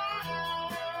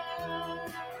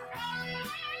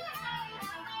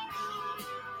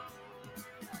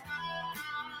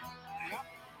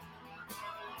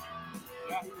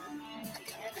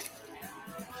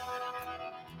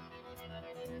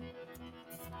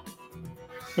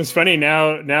 It's funny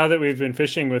now that we've been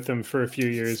fishing with them for a few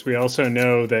years, we also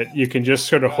know that you can just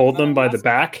sort of hold them by the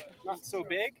back Not so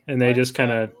big. and they just kind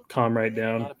of calm right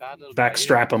down. Not a bad little Back bite.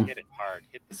 strap 'em. Hit it hard.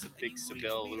 Hit this big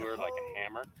Sebile lure like a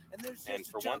hammer. There's And just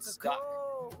for a once, chunk of stuck.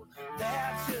 coal.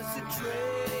 That's just a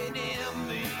train in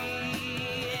me.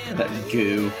 That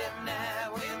goo. And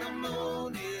now when the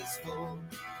moon is full,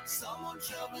 someone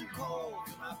shoveling coal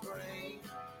to my brain.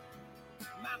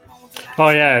 My bones are like Oh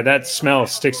yeah, that smell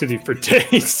sticks with you for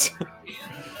days.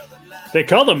 They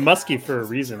call them musky for a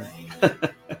reason. I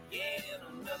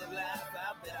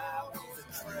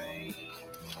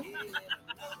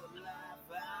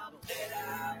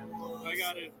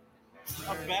got a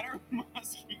better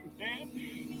musky And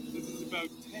this is about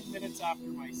 10 minutes after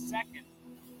my second,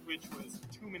 which was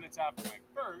 2 minutes after my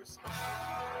first.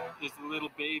 There's the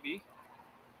little baby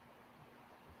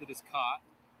that is caught.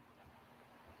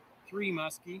 3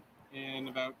 muskie in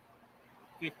about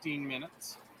 15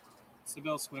 minutes.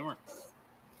 Seville swimmer.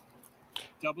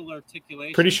 Double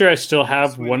articulation. Pretty sure I still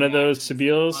have one of those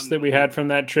Sebeles that we had from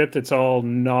that trip that's all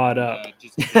gnawed up.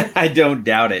 I don't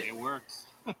doubt it. It works.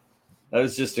 That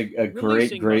was just a great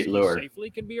Releasing muskies lure. safely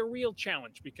can be a real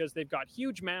challenge because they've got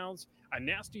huge mouths, a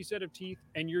nasty set of teeth,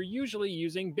 and you're usually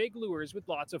using big lures with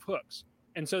lots of hooks.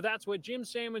 And so that's what Jim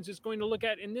Salmons is going to look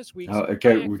at in this week's. Oh,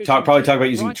 okay, we probably talk about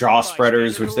using jaw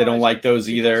spreaders, which they don't like those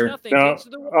either. No,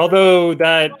 although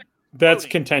that's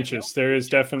contentious. There is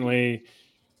definitely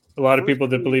a lot of people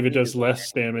that believe it does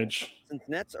less damage. Since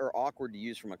nets are awkward to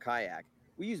use from a kayak,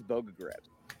 we use boga grips.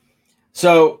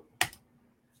 So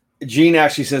Gene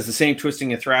actually says the same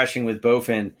twisting and thrashing with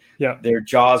bowfin. Yeah, their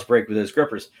jaws break with those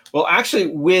grippers. Well, actually,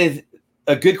 with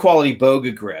a good quality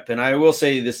boga grip, and I will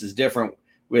say this is different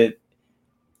with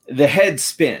the head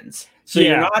spins, so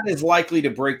you're not as likely to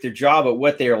break their jaw. But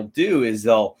what they'll do is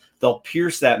they'll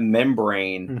pierce that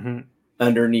membrane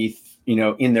underneath,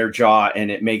 in their jaw, and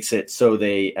it makes it so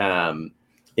they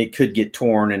it could get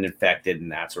torn and infected and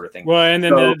that sort of thing. Well, and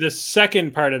then the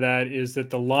second part of that is that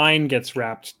the line gets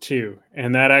wrapped too,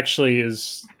 and that actually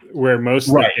is where most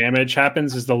of the damage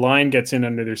happens. Is the line gets in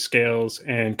under their scales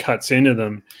and cuts into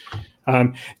them.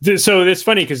 So it's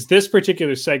funny because this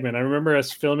particular segment, I remember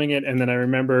us filming it, and then I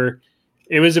remember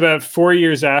it was about 4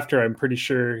 years after, I'm pretty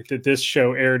sure, that this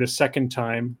show aired a second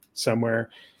time somewhere.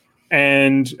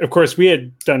 And of course, we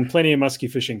had done plenty of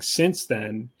muskie fishing since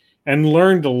then and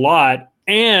learned a lot.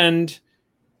 And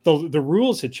the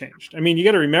rules had changed. I mean, you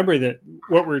got to remember that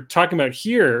what we're talking about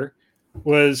here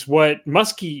was what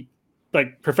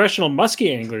professional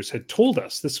muskie anglers had told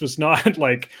us. This was not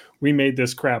like we made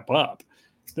this crap up.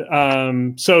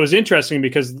 So it was interesting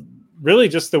because really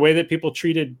just the way that people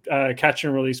treated catch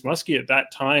and release muskie at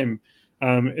that time,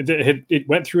 it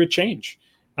went through a change.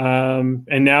 And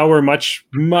now we're much,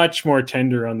 much more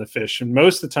tender on the fish, and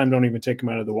most of the time don't even take them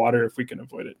out of the water if we can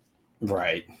avoid it.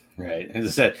 Right. As I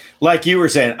said, like you were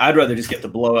saying, I'd rather just get the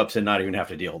blow-ups and not even have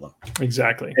to deal with them.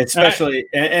 Exactly. Especially,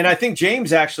 and I think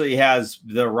James actually has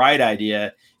the right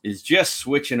idea, is just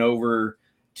switching over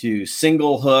to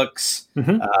single hooks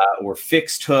or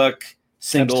fixed hook,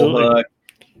 single hook.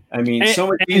 I mean, so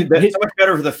much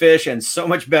better for the fish and so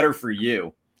much better for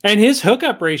you. And his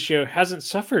hookup ratio hasn't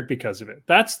suffered because of it.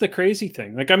 That's the crazy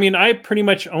thing. Like, I mean, I pretty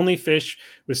much only fish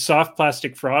with soft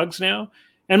plastic frogs now.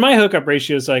 And my hookup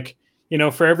ratio is like,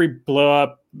 for every blow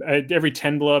up, every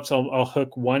 10 blow ups, I'll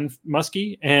hook one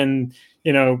muskie. And,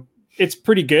 it's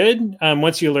pretty good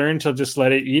once you learn to just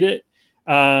let it eat it.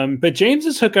 But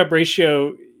James's hookup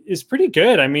ratio is pretty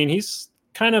good. I mean, he's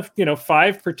kind of,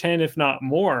 5 per 10, if not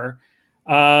more.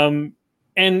 And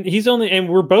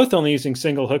we're both only using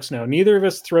single hooks now. Neither of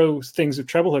us throw things with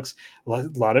treble hooks. A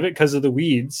lot of it because of the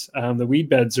weeds. The weed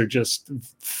beds are just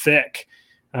thick.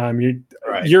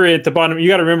 You're at the bottom. You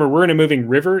got to remember, we're in a moving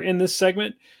river in this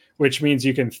segment, which means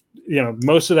you can,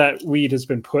 most of that weed has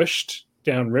been pushed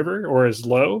down river or is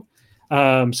low.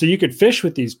 So you could fish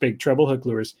with these big treble hook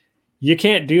lures. You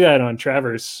can't do that on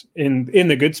Traverse in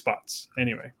the good spots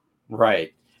anyway.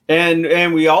 Right.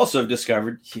 And we also have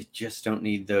discovered you just don't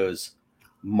need those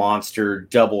monster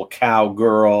double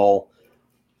cowgirl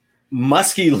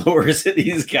musky lures that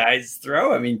these guys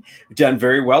throw. I mean, done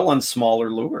very well on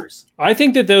smaller lures. I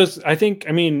think that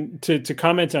to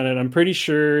comment on it, I'm pretty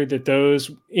sure that those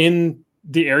in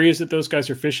the areas that those guys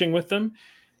are fishing with them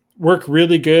work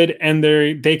really good, and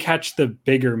they catch the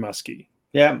bigger muskie.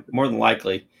 Yeah, more than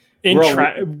likely.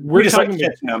 We're just talking like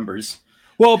about numbers.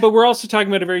 Well, but we're also talking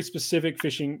about a very specific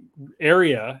fishing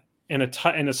area and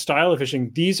a style of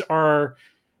fishing. These are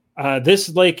this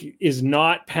lake is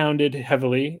not pounded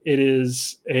heavily. It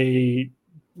is a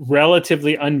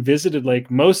relatively unvisited lake.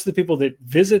 Most of the people that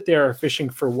visit there are fishing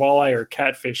for walleye or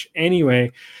catfish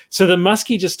anyway. So the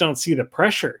muskie just don't see the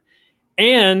pressure.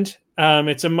 And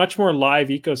it's a much more live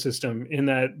ecosystem in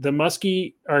that the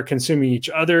muskie are consuming each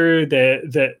other.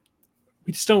 That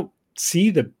we just don't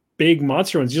see the big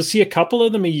monster ones. You'll see a couple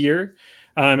of them a year.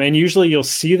 And usually you'll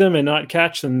see them and not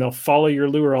catch them. They'll follow your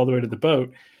lure all the way to the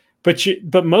boat. But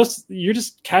you're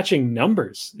just catching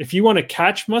numbers. If you want to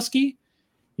catch muskie,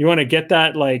 you want to get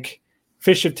that like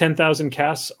fish of 10,000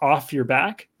 casts off your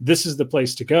back, this is the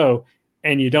place to go.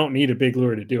 And you don't need a big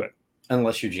lure to do it.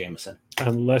 Unless you're Jameson. The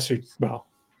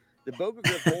boga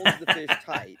grip holds the fish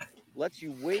tight, lets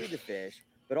you weigh the fish,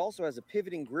 but also has a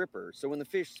pivoting gripper. So when the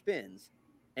fish spins,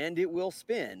 and it will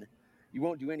spin, you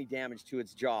won't do any damage to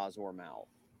its jaws or mouth.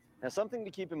 Now, something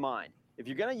to keep in mind, if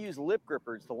you're going to use lip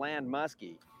grippers to land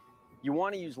muskie, you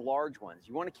want to use large ones.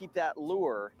 You want to keep that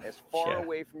lure as far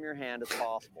away from your hand as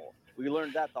possible. We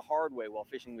learned that the hard way while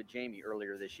fishing with Jamie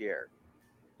earlier this year.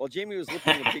 While Jamie was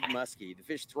lifting a big muskie, the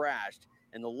fish thrashed,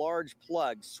 and the large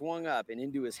plug swung up and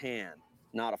into his hand.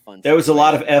 Not a fun There was a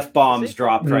lot of F-bombs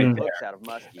dropped right there.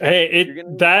 Hey,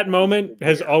 that moment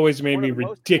has always made me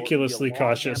ridiculously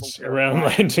cautious around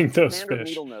landing those fish.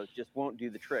 Needle nose just won't do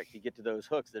the trick to get to those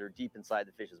hooks that are deep inside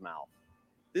the fish's mouth.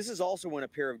 This is also when a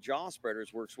pair of jaw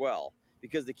spreaders works well,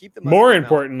 because they keep the more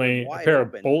importantly, a pair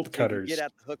of bolt cutters. Get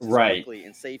at the hooks as quickly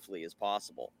and safely as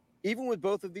possible. Even with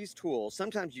both of these tools,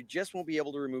 sometimes you just won't be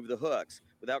able to remove the hooks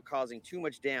without causing too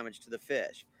much damage to the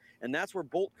fish. And that's where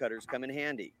bolt cutters come in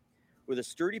handy. With a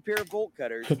sturdy pair of bolt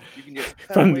cutters, you can just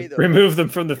cut away the remove them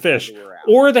from the fish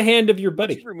or the hand of your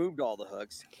buddy. Once you've removed all the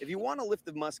hooks, if you want to lift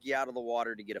the muskie out of the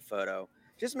water to get a photo,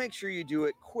 just make sure you do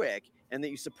it quick and that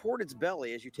you support its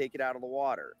belly as you take it out of the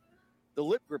water. The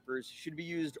lip grippers should be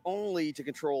used only to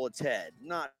control its head,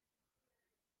 not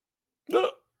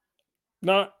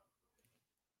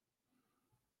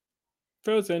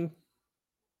frozen. I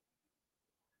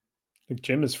think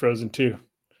Jim is frozen too.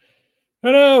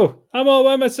 Oh no, I'm all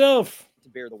by myself. To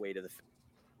bear the weight of the fish.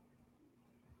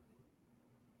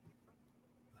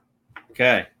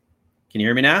 Okay. Can you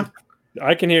hear me now?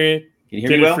 I can hear you. Can you hear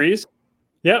Did me well? It freeze?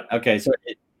 Yep. Okay, so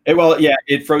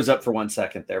it froze up for 1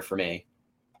 second there for me.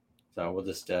 So we'll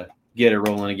just get it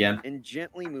rolling again. And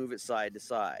gently move it side to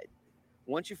side.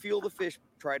 Once you feel the fish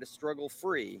try to struggle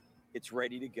free, it's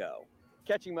ready to go.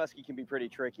 Catching muskie can be pretty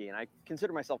tricky, and I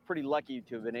consider myself pretty lucky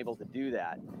to have been able to do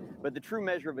that. But the true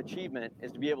measure of achievement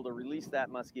is to be able to release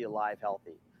that muskie alive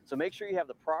healthy. So make sure you have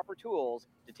the proper tools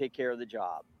to take care of the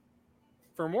job.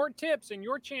 For more tips and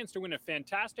your chance to win a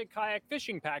fantastic kayak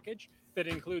fishing package that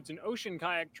includes an Ocean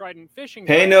Kayak Trident fishing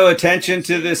Pay no attention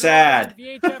to this ad.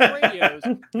 VHF radios,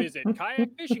 visit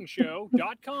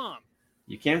kayakfishingshow.com.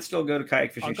 You can still go to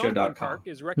kayakfishingshow.com. Park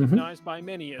is recognized by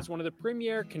many as one of the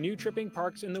premier canoe tripping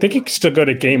parks in the I think world. you can still go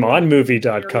to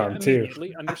gameonmovie.com too.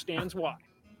 Immediately understands why.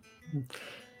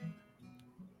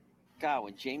 God,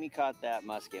 when Jamie caught that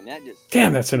muskie, and that just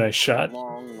damn, that's a nice shot.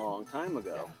 Long time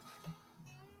ago.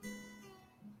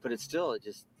 But it's still,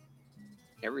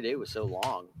 every day was so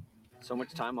long. So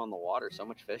much time on the water, so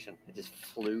much fishing. It just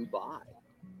flew by.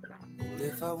 Well,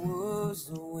 if I was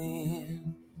the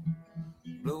wind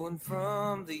blowing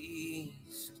from the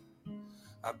east,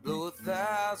 I'd blow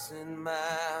 1,000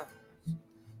 miles.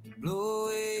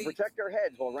 To protect our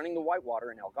heads while running the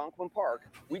whitewater in Algonquin Park,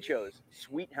 we chose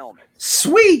Sweet helmets.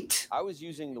 Sweet! I was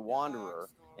using the Wanderer,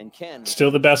 and Ken... Still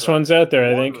the best ones out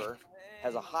there, I think.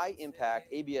 Has a high-impact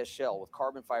ABS shell with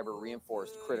carbon fiber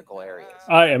reinforced critical areas.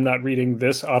 I am not reading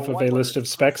this off of a list of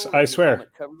specs, I swear.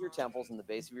 Cover your temples and the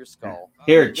base of your skull.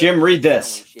 Here, Jim, read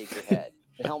this. Shake your head.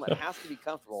 The helmet has to be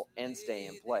comfortable and stay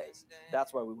in place.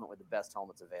 That's why we went with the best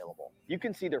helmets available. You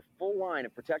can see their full line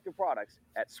of protective products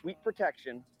at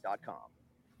sweetprotection.com.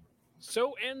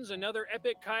 So ends another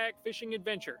epic kayak fishing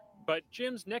adventure, but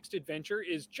Jim's next adventure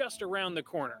is just around the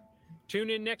corner. Tune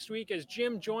in next week as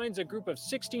Jim joins a group of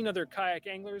 16 other kayak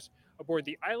anglers aboard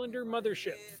the Islander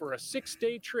Mothership for a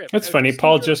 6-day trip. That's funny.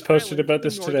 Paul just posted about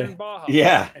this today. Baja,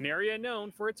 yeah. An area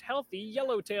known for its healthy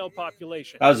yellowtail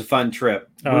population. That was a fun trip.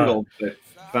 Brutal, but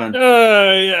fun.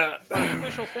 Yeah.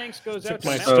 Special thanks goes out Took to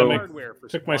my Mountain stomach. Hardware for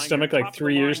Took my supplying stomach your like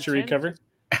 3 years to top-of-the-line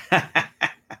recover.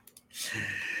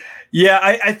 Yeah,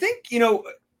 I think,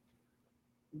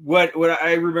 what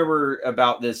I remember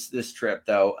about this trip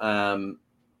though,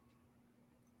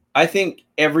 I think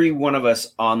every one of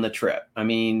us on the trip, I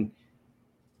mean,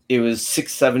 it was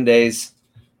 6-7 days,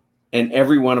 and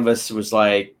every one of us was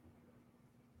like,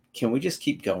 can we just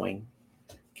keep going?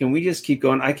 Can we just keep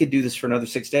going? I could do this for another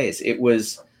 6 days. It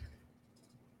was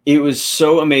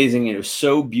so amazing. It was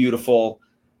so beautiful.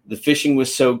 The fishing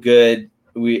was so good.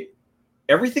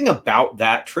 Everything about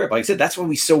that trip, like I said, that's why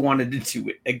we so wanted to do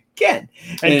it again.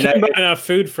 And Kim bought enough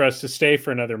food for us to stay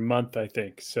for another month, I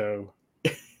think. So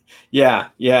yeah,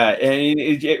 and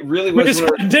it really was. We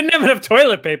just didn't have enough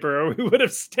toilet paper, or we would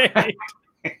have stayed.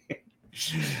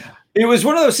 It was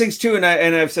one of those things too, and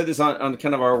I've said this on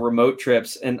kind of our remote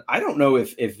trips, and I don't know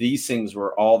if these things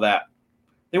were all that.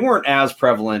 They weren't as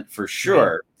prevalent for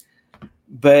sure,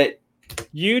 but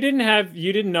you did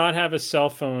not have a cell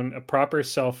phone, a proper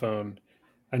cell phone,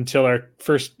 until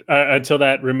until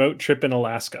that remote trip in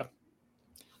Alaska.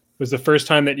 It was the first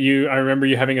time that I remember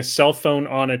you having a cell phone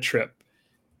on a trip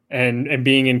and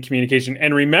being in communication.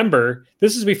 And remember,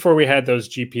 this is before we had those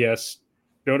GPS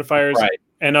notifiers. Right.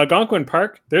 And Algonquin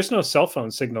Park, there's no cell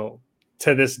phone signal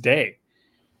to this day.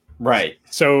 Right.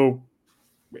 So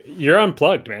You're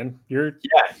unplugged, man.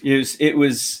 It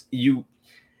was you.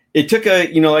 It took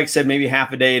like I said, maybe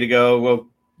half a day to go. Well,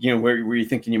 where were you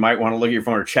thinking you might want to look at your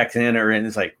phone or check in, and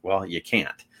it's like, well, you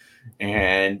can't.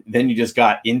 And then you just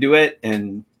got into it,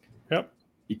 and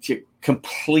you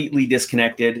completely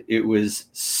disconnected. It was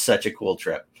such a cool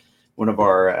trip. One of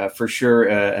our, for sure,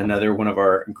 another one of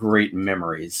our great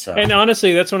memories. So. And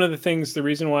honestly, that's one of the things. The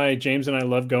reason why James and I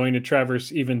love going to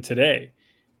Traverse even today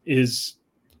is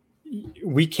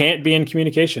we can't be in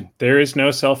communication. There is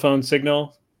no cell phone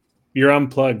signal. You're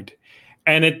unplugged,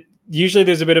 and usually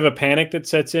there's a bit of a panic that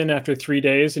sets in after 3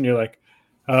 days, and you're like,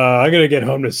 I'm gonna get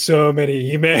home to so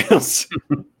many emails.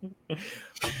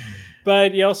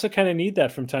 But you also kind of need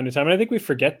that from time to time. And I think we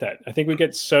forget that. I think we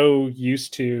get so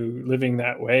used to living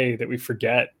that way that we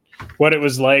forget what it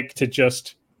was like to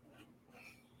just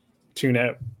tune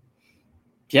out.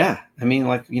 Yeah. I mean,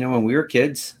 like, when we were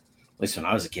kids, at least when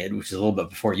I was a kid, which is a little bit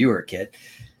before you were a kid,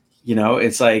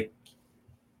 it's like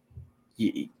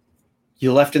you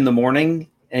left in the morning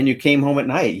and you came home at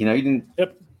night. You didn't.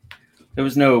 Yep. There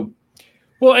was no.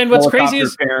 Well, and what's crazy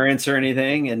is parents or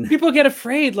anything, and people get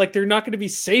afraid, like they're not going to be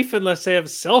safe unless they have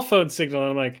cell phone signal.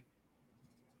 And I'm like,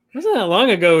 wasn't that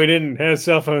long ago we didn't have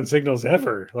cell phone signals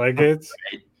ever? Like it's,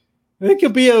 right. I think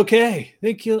you'll be okay. I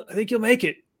think you'll make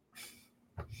it.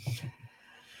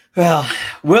 Well,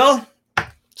 Will,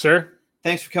 sir,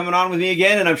 thanks for coming on with me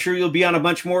again, and I'm sure you'll be on a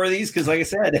bunch more of these because, like I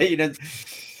said,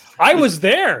 I was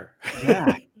there.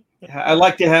 Yeah. I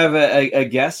like to have a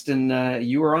guest, and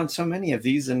you were on so many of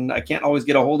these, and I can't always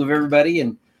get a hold of everybody,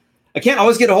 and I can't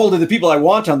always get a hold of the people I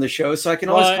want on the show, so I can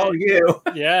always call you.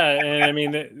 Yeah, and I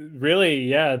mean, really,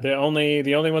 yeah, the only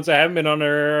ones I haven't been on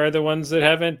are the ones that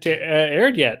haven't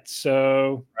aired yet.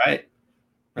 So right.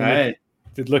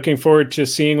 Looking forward to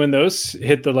seeing when those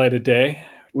hit the light of day.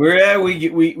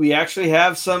 We actually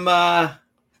have some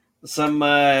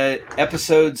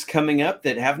episodes coming up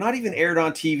that have not even aired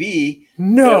on TV.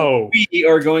 No, we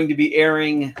are going to be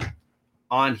airing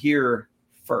on here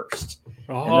first.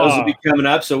 And those will be coming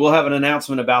up, so we'll have an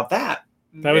announcement about that.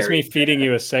 That was me feeding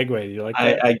you a segue. You like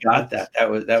that? I got that.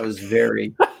 That was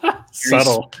very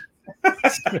subtle.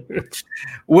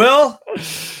 Will,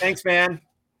 thanks, man.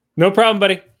 No problem,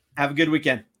 buddy. Have a good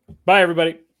weekend. Bye,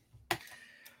 everybody.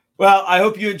 Well, I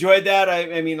hope you enjoyed that.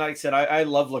 I mean, like I said, I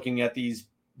love looking at these.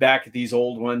 Back at these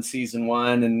old ones, season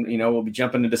 1, and we'll be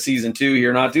jumping into season 2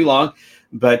 here not too long.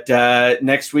 But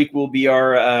next week will be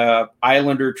our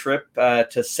Islander trip to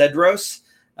Cedros,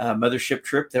 mothership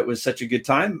trip. That was such a good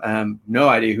time. No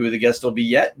idea who the guest will be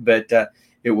yet, but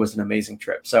it was an amazing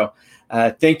trip. So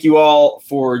thank you all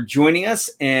for joining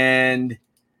us. And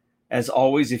as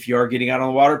always, if you are getting out on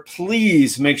the water,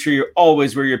 please make sure you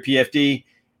always wear your PFD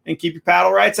and keep your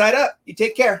paddle right side up. You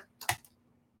take care.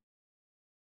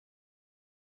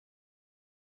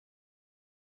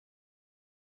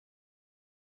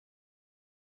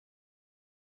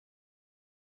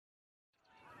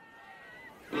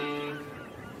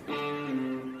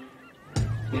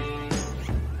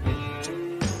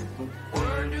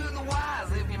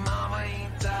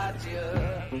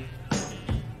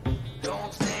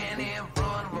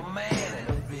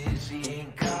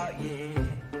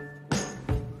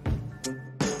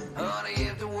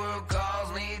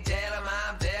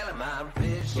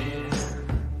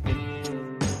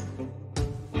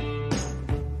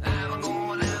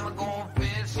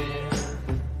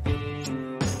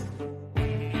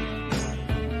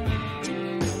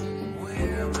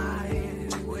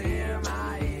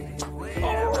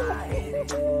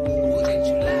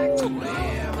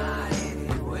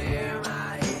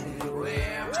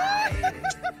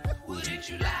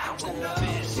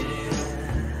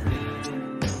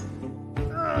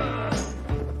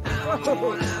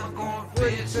 I'm going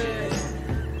fishing.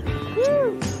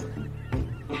 Woo!